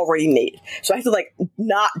point that I've already made. So I have to, like,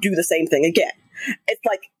 not do the same thing again. It's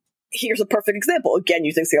like, here's a perfect example. Again,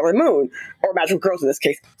 using Sailor Moon, or Magical Girls in this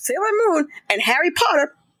case. Sailor Moon and Harry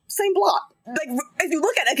Potter, same plot. Like, if you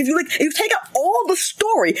look at it, if you take out all the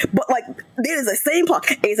story, but like it is the same plot.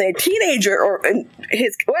 It's a teenager,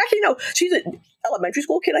 she's an elementary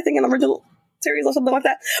school kid, I think, in the original series or something like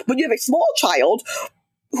that. But you have a small child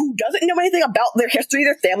who doesn't know anything about their history,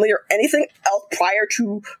 their family, or anything else prior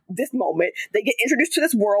to this moment. They get introduced to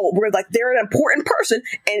this world where, like, they're an important person.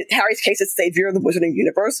 In Harry's case, it's Savior of the Wizarding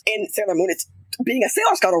Universe. In Sailor Moon, it's being a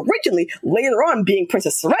Sailor Scout originally, later on being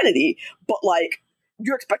Princess Serenity, but like,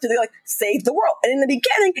 you're expected to, like, save the world. And in the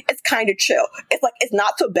beginning, it's kind of chill. It's like, it's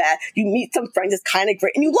not so bad. You meet some friends, it's kind of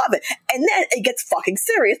great, and you love it. And then it gets fucking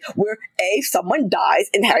serious, where someone dies.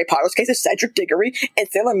 In Harry Potter's case, it's Cedric Diggory. In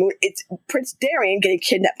Sailor Moon, it's Prince Darien getting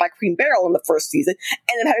kidnapped by Queen Beryl in the first season,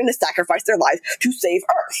 and then having to sacrifice their lives to save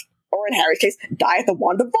Earth. Or in Harry's case, die at the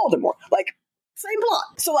wand of Voldemort. Like, same plot.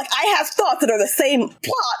 So, like, I have thoughts that are the same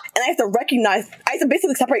plot, and I have to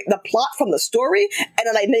basically separate the plot from the story, and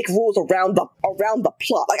then I make rules around the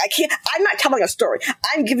plot. Like, I'm not telling a story.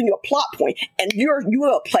 I'm giving you a plot point, and you are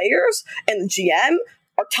the players and the GM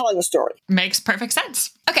are telling the story. Makes perfect sense.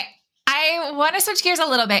 Okay. I want to switch gears a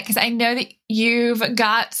little bit because I know that you've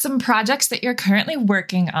got some projects that you're currently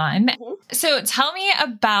working on. Mm-hmm. So tell me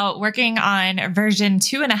about working on version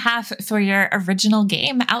 2.5 for your original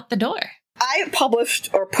game, Out the Door. I published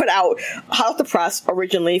or put out hot off the press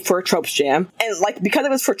originally for Tropes Jam. And, like, because it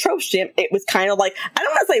was for Tropes Jam, it was kind of like, I don't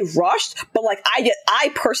want to say rushed, but, like,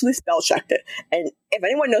 I personally spell checked it. And if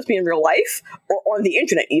anyone knows me in real life or on the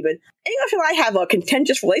internet even, English and I have a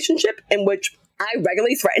contentious relationship in which I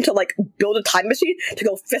regularly threaten to, like, build a time machine to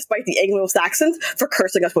go fist fight the Anglo-Saxons for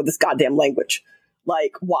cursing us with this goddamn language.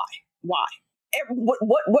 Like, why?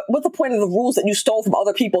 What's the point of the rules that you stole from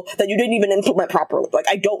other people that you didn't even implement properly? Like,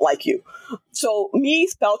 I don't like you. So me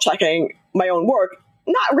spell checking my own work,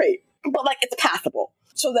 not great, but, like, it's passable.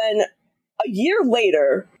 So then a year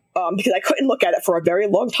later, because I couldn't look at it for a very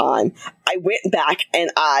long time, I went back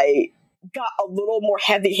and I got a little more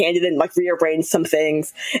heavy-handed and, like, rearranged some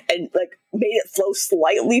things and, like, made it flow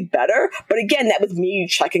slightly better. But again, that was me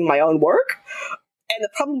checking my own work. And the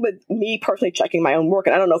problem with me personally checking my own work,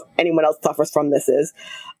 and I don't know if anyone else suffers from this, is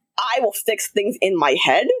I will fix things in my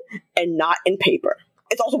head and not in paper.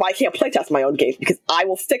 It's also why I can't playtest my own games, because I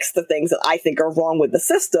will fix the things that I think are wrong with the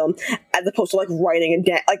system, as opposed to, like, writing and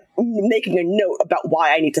like making a note about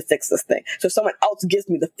why I need to fix this thing. So if someone else gives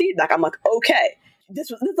me the feedback, I'm like, okay, this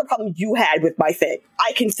is the problem you had with my thing.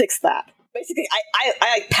 I can fix that. Basically,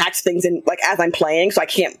 I like patch things in, like, as I'm playing, so I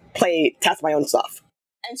can't test my own stuff.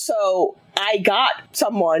 And so I got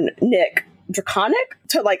someone, Nick Draconic,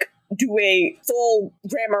 to, like, do a full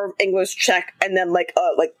grammar English check and then, like,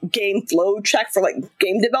 a game flow check for, like,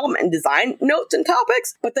 game development and design notes and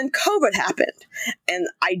topics. But then COVID happened, and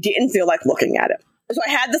I didn't feel like looking at it. So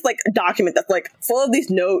I had this, like, document that's, like, full of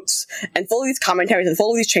these notes and full of these commentaries and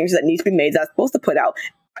full of these changes that need to be made that I'm supposed to put out.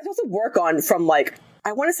 I'm supposed to work on from, like,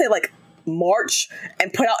 I want to say, like, March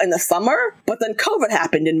and put out in the summer, but then COVID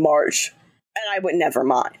happened in March. And I went, never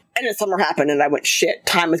mind. And then summer happened, and I went, shit,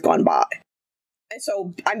 time has gone by. And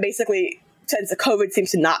so I'm basically, since the COVID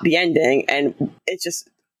seems to not be ending, and it's just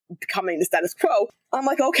becoming the status quo, I'm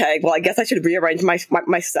like, okay, well, I guess I should rearrange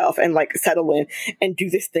myself and, like, settle in and do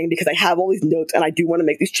this thing, because I have all these notes, and I do want to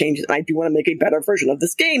make these changes, and I do want to make a better version of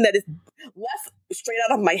this game that is less straight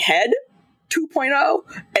out of my head, 2.0,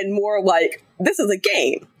 and more like, this is a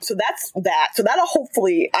game. So that's that. So that'll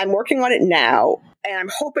hopefully, I'm working on it now, and I'm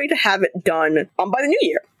hoping to have it done by the new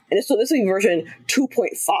year. And so this will be version 2.5.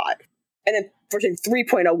 And then version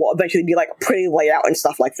 3.0 will eventually be, like, a pretty layout and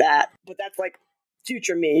stuff like that. But that's, like,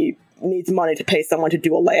 future me needs money to pay someone to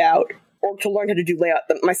do a layout, or to learn how to do layout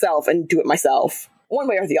myself and do it myself, one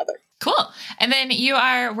way or the other. Cool. And then you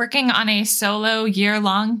are working on a solo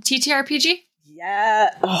year-long TTRPG? Yeah.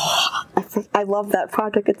 Oh, I love that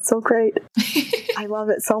project. It's so great. I love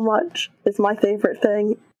it so much. It's my favorite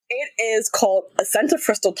thing. It is called Ascent of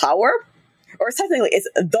Crystal Tower, or technically it's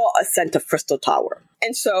The Ascent of Crystal Tower.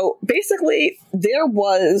 And so basically there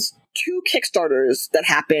was 2 Kickstarters that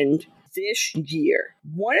happened this year.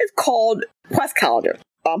 One is called Quest Calendar.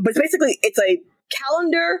 But it's a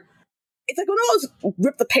calendar. It's like one of those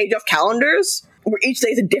rip the page off calendars where each day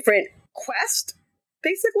is a different quest,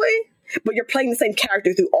 basically. But you're playing the same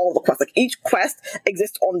character through all the quests. Like each quest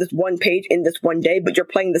exists on this one page in this one day, but you're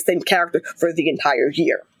playing the same character for the entire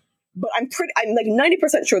year. But I'm like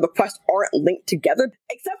 90% sure the quests aren't linked together.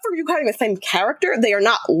 Except for you having the same character, they are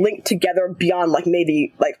not linked together beyond like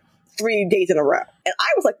maybe like 3 days in a row. And I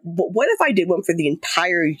was like, but what if I did one for the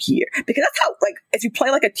entire year? Because that's how, like, if you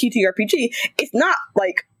play like a TTRPG, it's not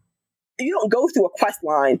like, you don't go through a quest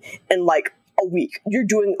line in like a week. You're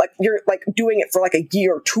doing it for like a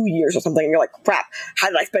year or 2 years or something. And you're like, crap, how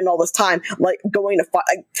did I spend all this time like going to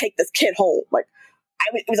take this kid home? Like,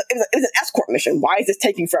 it was an escort mission. Why is this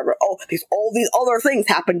taking forever? Oh, because all these other things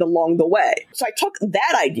happened along the way. So I took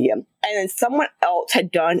that idea, and then someone else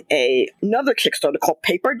had done another Kickstarter called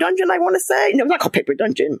Paper Dungeon, I want to say. No, it's not called Paper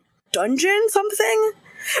Dungeon. Dungeon something?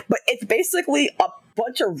 But it's basically a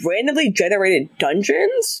bunch of randomly generated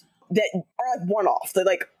dungeons that are like one-off. They're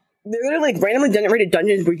literally like randomly generated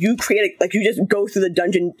dungeons where you you just go through the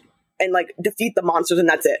dungeon and like defeat the monsters and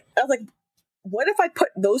that's it. I was like, what if I put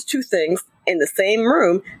those 2 things in the same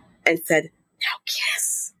room and said, now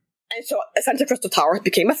kiss? And so Ascent of Crystal Tower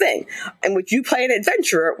became a thing. And would you play an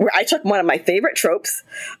adventurer where I took one of my favorite tropes,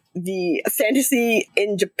 the fantasy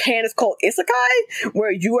in Japan is called isekai,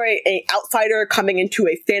 where you are an outsider coming into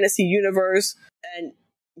a fantasy universe and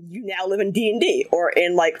you now live in D&D, or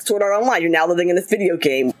in like Sword Art Online, you're now living in this video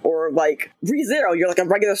game, or like ReZero, you're like a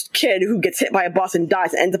regular kid who gets hit by a boss and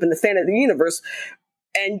dies and ends up in the fantasy universe,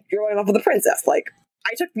 and you're running off with a princess. Like,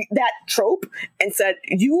 I took that trope and said,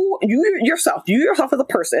 you yourself as a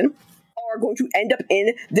person are going to end up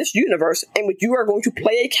in this universe in which you are going to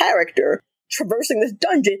play a character traversing this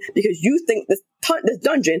dungeon because you think this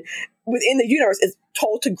dungeon within the universe is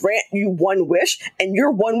told to grant you one wish, and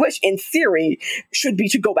your one wish, in theory, should be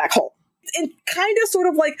to go back home. It's kind of sort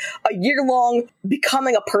of like a year-long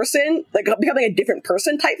becoming a person, like becoming a different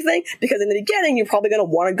person type thing, because in the beginning, you're probably going to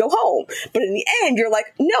want to go home. But in the end, you're like,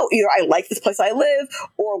 no, either I like this place I live,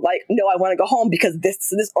 or like, no, I want to go home because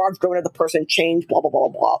this arc's grown as a person, changed, blah, blah, blah,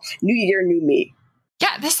 blah. New year, new me.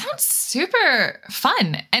 Yeah, this sounds super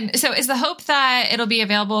fun. And so is the hope that it'll be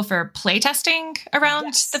available for playtesting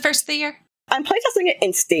around the first of the year? I'm playtesting it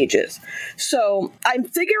in stages. So I'm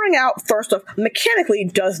figuring out, first off, mechanically,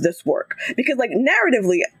 does this work? Because, like,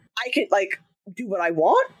 narratively, I can, like, do what I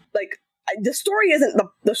want. Like, the story isn't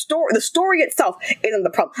the story itself isn't the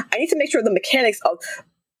problem. I need to make sure the mechanics of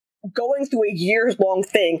going through a years-long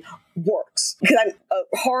thing works. Because I'm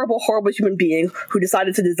a horrible, horrible human being who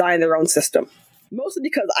decided to design their own system. Mostly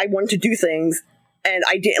because I wanted to do things, and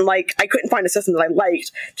I couldn't find a system that I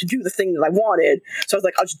liked to do the thing that I wanted. So I was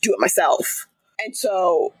like, I'll just do it myself. And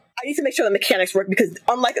so I need to make sure the mechanics work, because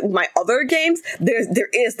unlike my other games, there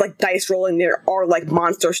is like dice rolling, there are like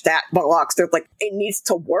monster stat blocks, there's like, it needs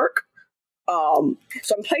to work. So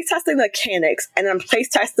I'm playtesting the mechanics, and then I'm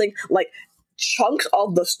playtesting like chunks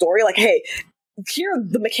of the story. Like, hey, here are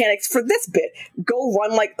the mechanics for this bit. Go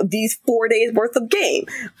run like these 4 days worth of game.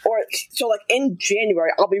 Or so like in January,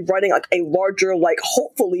 I'll be running like a larger, like,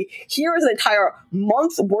 hopefully here is an entire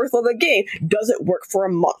month's worth of the game. Does it work for a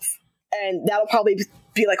month? And that'll probably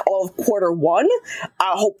be like all of Q1.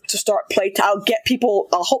 I'll hope to start I'll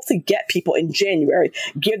hope to get people in January,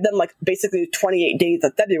 give them like basically 28 days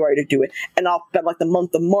of February to do it. And I'll spend like the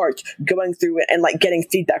month of March going through it and like getting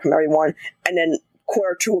feedback from everyone. And then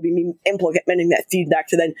Q2 will be me implementing that feedback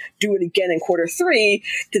to then do it again in Q3,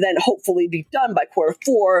 to then hopefully be done by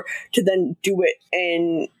Q4, to then do it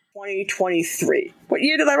in 2023. What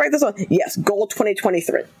year did I write this on? Yes, goal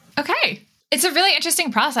 2023. Okay. It's a really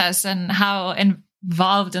interesting process, and how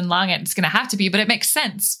involved and long it's going to have to be, but it makes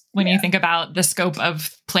sense when you think about the scope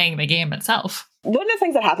of playing the game itself. One of the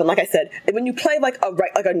things that happen, like I said, when you play like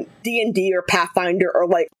a D&D or Pathfinder, or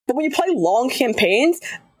like, but when you play long campaigns,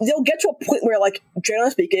 they'll get to a point where, like, generally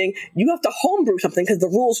speaking, you have to homebrew something because the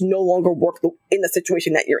rules no longer work in the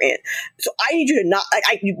situation that you're in. So I need you to not,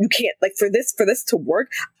 like, you can't, like, for this to work,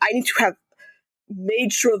 I need to have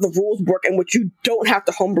made sure the rules work in which you don't have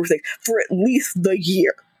to homebrew things for at least the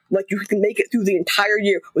year. Like, you can make it through the entire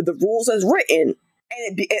year with the rules as written,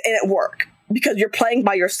 and it work. Because you're playing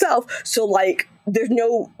by yourself, so, like, there's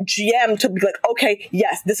no GM to be like, okay,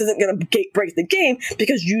 yes, this isn't going to break the game,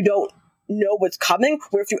 because you don't know what's coming,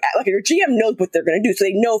 where if you, like, your GM knows what they're going to do, so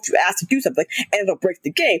they know if you ask to do something and it'll break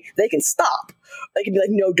the game, they can stop. They can be like,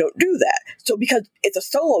 no, don't do that. So because it's a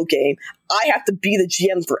solo game, I have to be the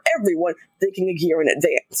GM for everyone, thinking a year in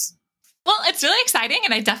advance. Well, it's really exciting,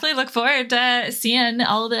 and I definitely look forward to seeing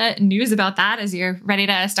all the news about that as you're ready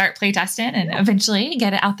to start playtesting and eventually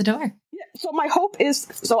get it out the door. Yeah, so my hope is,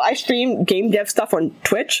 so I stream game dev stuff on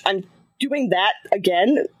Twitch. I'm doing that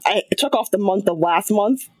again. I took off the month of last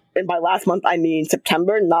month, and by last month I mean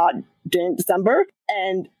September, not December.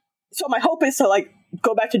 And so my hope is to like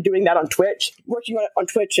go back to doing that on Twitch, working on it on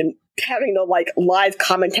Twitch, and having the like live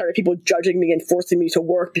commentary, people judging me and forcing me to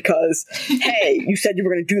work because, hey, you said you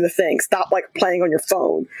were going to do the thing. Stop like playing on your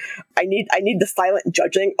phone. I need the silent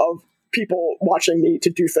judging of people watching me to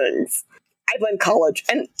do things. I blame college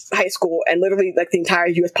and high school and literally like the entire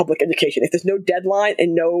U.S. public education. If there's no deadline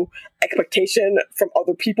and no expectation from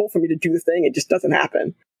other people for me to do the thing, it just doesn't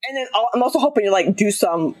happen. And then I'm also hoping to like do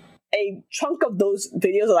a chunk of those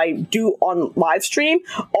videos that I do on live stream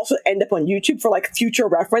also end up on YouTube for like future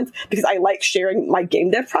reference, because I like sharing my game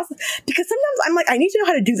dev process. Because sometimes I'm like, I need to know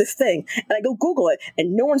how to do this thing, and I go Google it,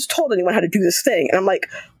 and no one's told anyone how to do this thing, and I'm like,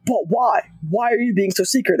 but why? Why are you being so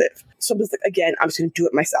secretive? So I'm just like, again, I'm just going to do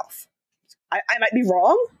it myself. I might be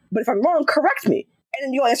wrong, but if I'm wrong, correct me, and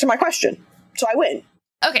then you'll answer my question, so I win.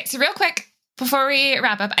 Okay, so real quick, before we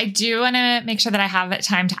wrap up, I do want to make sure that I have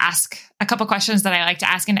time to ask a couple questions that I like to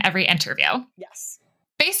ask in every interview. Yes.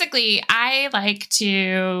 Basically, I like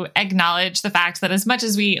to acknowledge the fact that as much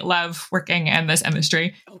as we love working in this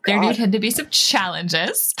industry, there do tend to be some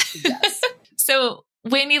challenges. Yes. So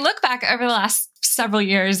when you look back over the last several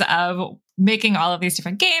years of making all of these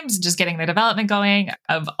different games, just getting the development going,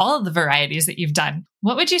 of all of the varieties that you've done,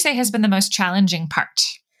 what would you say has been the most challenging part?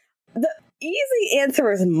 The easy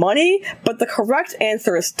answer is money, but the correct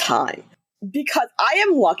answer is time. Because I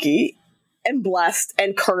am lucky and blessed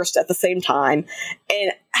and cursed at the same time,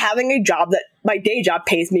 and having a job that my day job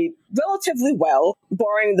pays me relatively well,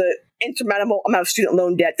 barring the insurmountable amount of student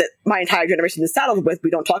loan debt that my entire generation is saddled with. We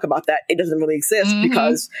don't talk about that. It doesn't really exist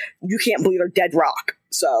because you can't bleed a dead rock.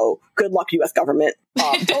 So good luck, U.S. government.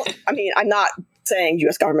 I'm not saying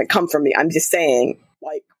U.S. government come for me. I'm just saying,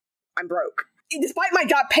 like, I'm broke. Despite my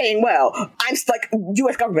job paying well, I'm like,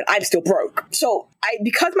 U.S. government, I'm still broke. So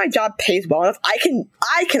because my job pays well enough, I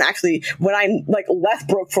can actually, when I'm like less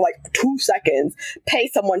broke for like 2 seconds, pay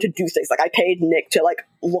someone to do things. Like I paid Nick to like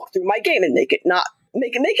look through my game and make it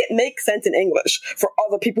make sense in English for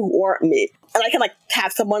other people who aren't me. And I can like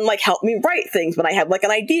have someone like help me write things when I have like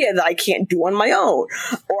an idea that I can't do on my own.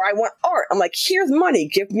 Or I want art. I'm like, here's money,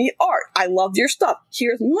 give me art. I love your stuff.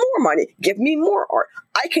 Here's more money, give me more art.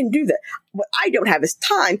 I can do that. What I don't have is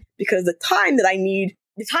time, because the time that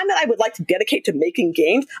I would like to dedicate to making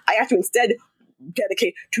games, I have to instead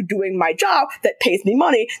dedicate to doing my job that pays me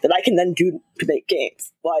money that I can then do to make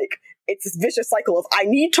games. Like, it's this vicious cycle of I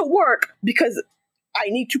need to work because I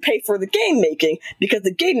need to pay for the game making, because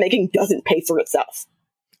the game making doesn't pay for itself.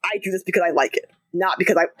 I do this because I like it, not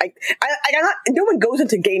because no one goes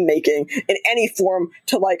into game making in any form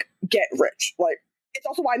to like get rich. Like, it's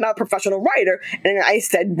also why I'm not a professional writer, and I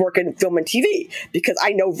said work in film and TV, because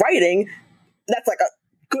I know writing, that's like a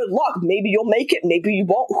good luck. Maybe you'll make it, maybe you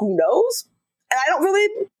won't, who knows? And I don't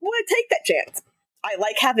really want to take that chance. I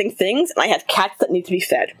like having things, and I have cats that need to be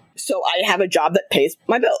fed. So I have a job that pays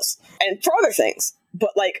my bills, and for other things.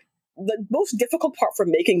 But like, the most difficult part for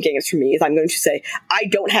making games for me is I'm going to say, I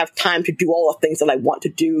don't have time to do all the things that I want to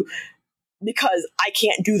do because I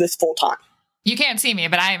can't do this full time. You can't see me,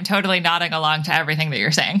 but I am totally nodding along to everything that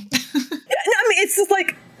you're saying. It's just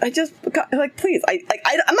like, please,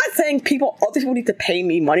 I'm not saying other people need to pay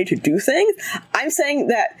me money to do things. I'm saying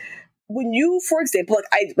that when you, for example,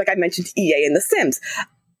 like I mentioned EA and The Sims,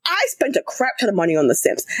 I spent a crap ton of money on The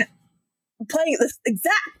Sims. Playing this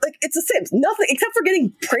it's The Sims. Nothing except for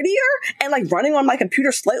getting prettier and like running on my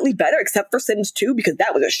computer slightly better, except for Sims 2, because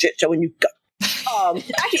that was a shit show when you got.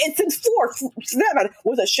 Actually, and Sims 4, for that matter,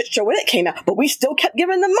 was a shit show when it came out, but we still kept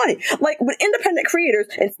giving them money. Like, when independent creators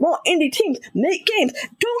and small indie teams make games,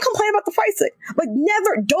 don't complain about the pricing. Like,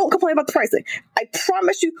 don't complain about the pricing. I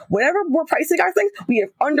promise you, whatever we're pricing our things, we have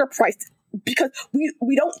underpriced, because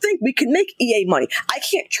we don't think we can make EA money. I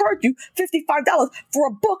can't charge you $55 for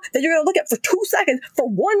a book that you're going to look at for 2 seconds for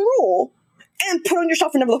one rule and put on your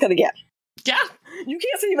shelf and never look at it again. Yeah. You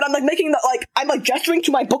can't see me, but I'm like making I'm like gesturing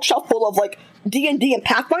to my bookshelf full of like D&D and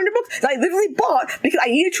Pathfinder books that I literally bought because I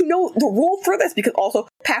needed to know the rule for this, because also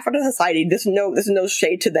Pathfinder Society, there's no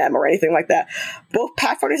shade to them or anything like that. Both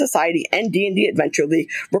Pathfinder Society and D&D Adventure League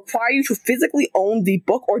require you to physically own the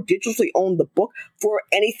book or digitally own the book for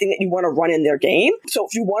anything that you want to run in their game. So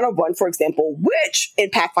if you want to run, for example, Witch in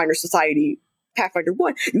Pathfinder Society, Pathfinder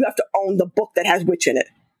 1, you have to own the book that has Witch in it.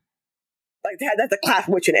 Like, that's the class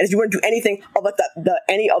Witch in it. If you want to do anything of like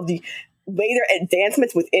any of the later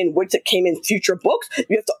advancements within Witch that came in future books,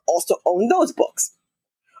 you have to also own those books.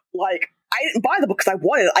 Like, I didn't buy the book because I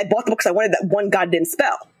wanted it. I bought the book because I wanted that one goddamn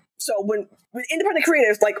spell. So when independent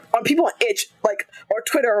creators, like, on people on Itch, like, or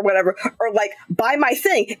Twitter or whatever, or like, buy my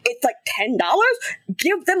thing, it's like $10,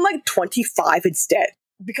 give them like $25 instead.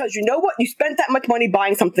 Because you know what? You spent that much money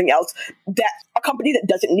buying something else, that a company that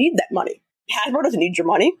doesn't need that money. Hasbro doesn't need your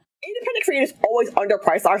money. Independent creators always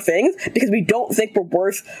underprice our things because we don't think we're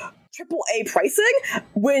worth AAA pricing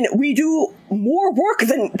when we do more work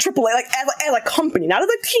than AAA, like as a company, not as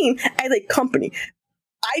a team, as a company.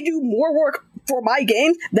 I do more work for my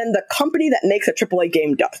game than the company that makes a AAA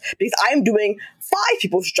game does, because I'm doing 5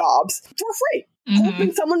 people's jobs for free,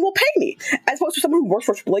 hoping someone will pay me, as opposed to someone who works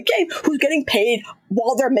for a AAA game who's getting paid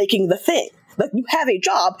while they're making the thing. Like, you have a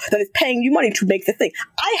job that is paying you money to make the thing.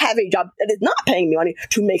 I have a job that is not paying me money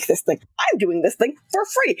to make this thing. I'm doing this thing for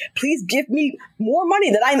free. Please give me more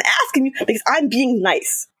money that I'm asking you, because I'm being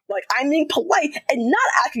nice. Like, I'm being polite and not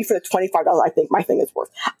asking you for the $25 I think my thing is worth.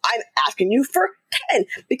 I'm asking you for $10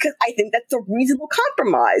 because I think that's a reasonable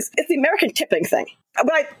compromise. It's the American tipping thing.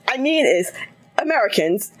 What I mean is,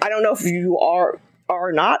 Americans, I don't know if you are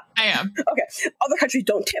not. I am. Okay. Other countries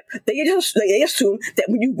don't tip. They assume that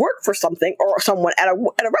when you work for something or someone at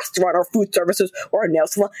a restaurant or food services or a nail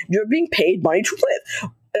salon, you're being paid money to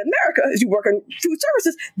live. In America, as you work in food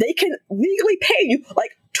services, they can legally pay you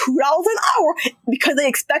like $2 an hour because they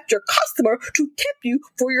expect your customer to tip you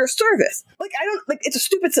for your service. It's a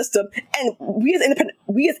stupid system, and we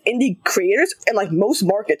as indie creators and like most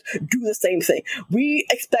markets do the same thing. We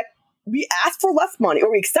ask for less money, or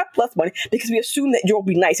we accept less money because we assume that you'll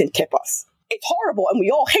be nice and tip us. It's horrible, and we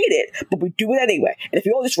all hate it, but we do it anyway. And if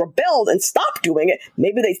we all just rebelled and stopped doing it,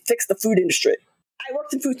 maybe they fix the food industry. I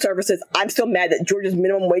worked in food services. I'm still mad that Georgia's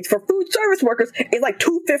minimum wage for food service workers is like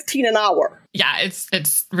 $2.15 an hour. Yeah,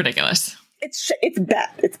 it's ridiculous. It's bad.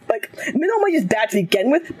 It's like, minimum wage is bad to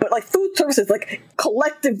begin with, but like food services, like,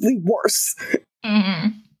 collectively worse. Mm-hmm.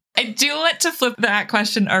 I do want to flip that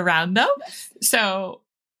question around, though. So,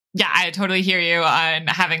 yeah, I totally hear you on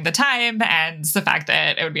having the time and the fact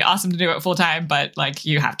that it would be awesome to do it full time, but like,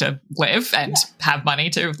 you have to live and have money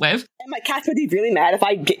to live. And my cats would be really mad if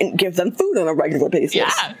I give them food on a regular basis.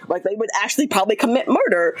 Yeah. Like, they would actually probably commit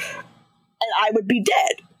murder, and I would be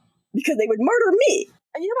dead because they would murder me.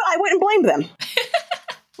 And you know what? I wouldn't blame them.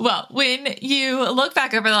 Well, when you look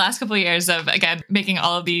back over the last couple of years of, again, making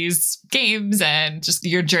all of these games and just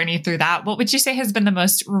your journey through that, what would you say has been the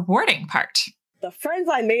most rewarding part? The friends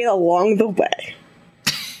I made along the way.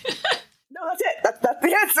 No, that's it. That's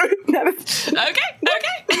the answer. Okay.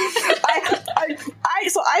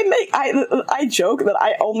 I joke that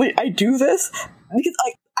I do this because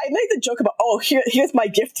I make the joke about, here's my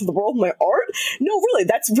gift to the world, my art. No, really,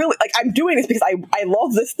 that's really, like, I'm doing this because I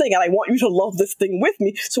love this thing, and I want you to love this thing with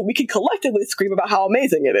me so we can collectively scream about how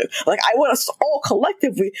amazing it is. Like, I want us all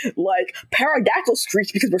collectively, like, pterodactyl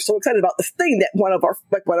screech because we're so excited about this thing that one of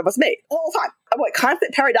us made all the time. I want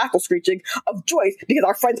constant pterodactyl screeching of joy because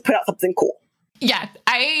our friends put out something cool. Yeah,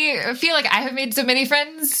 I feel like I have made so many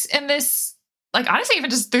friends in this, like, honestly, even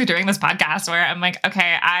just through doing this podcast, where I'm like,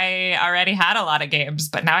 okay, I already had a lot of games,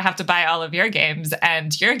 but now I have to buy all of your games,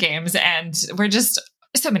 and we're just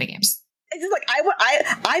so many games. It's just like,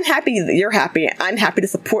 I'm happy that you're happy. I'm happy to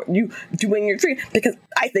support you doing your dream because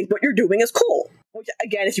I think what you're doing is cool. Which,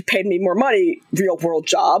 again, if you paid me more money, real world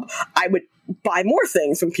job, I would buy more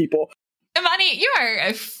things from people. Imani, you are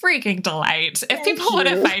a freaking delight. If people want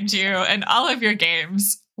to find you and all of your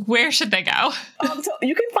games, where should they go? So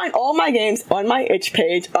you can find all my games on my itch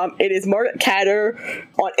page. It is Margaret Catter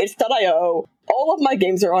on itch.io. All of my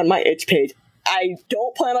games are on my itch page. I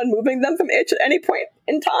don't plan on moving them from itch at any point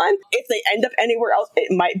in time. If they end up anywhere else,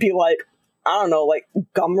 it might be like, I don't know, like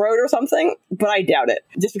Gumroad or something, but I doubt it.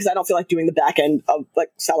 Just because I don't feel like doing the back end of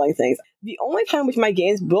like selling things. The only time which my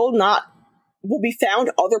games will be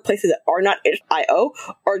found other places that are not itch.io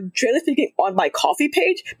are, generally speaking, on my Ko-fi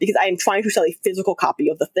page, because I am trying to sell a physical copy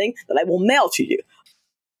of the thing that I will mail to you.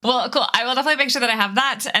 Well, cool. I will definitely make sure that I have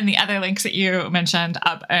that and the other links that you mentioned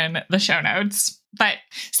up in the show notes. But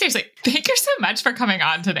seriously, thank you so much for coming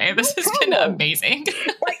on today. This has been amazing.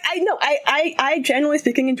 Like, I know, I generally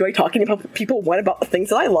speaking enjoy talking about people, about the things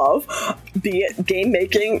that I love, be it game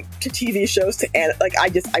making to TV shows to I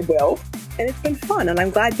will. And it's been fun, and I'm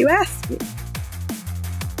glad you asked me.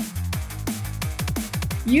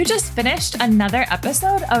 You just finished another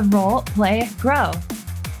episode of Roll, Play, Grow.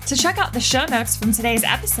 To check out the show notes from today's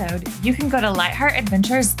episode, you can go to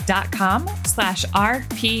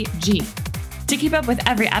lightheartadventures.com/RPG. To keep up with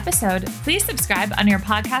every episode, please subscribe on your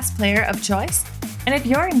podcast player of choice. And if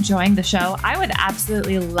you're enjoying the show, I would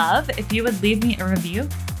absolutely love if you would leave me a review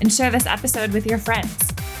and share this episode with your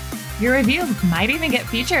friends. Your review might even get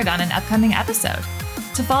featured on an upcoming episode.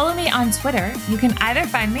 To follow me on Twitter, you can either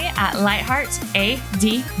find me at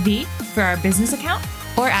lightheartadv for our business account,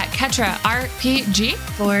 or at KetraRPG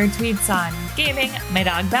for tweets on gaming, my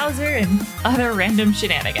dog Bowser, and other random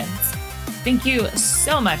shenanigans. Thank you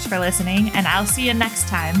so much for listening, and I'll see you next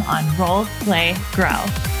time on Roll, Play, Grow.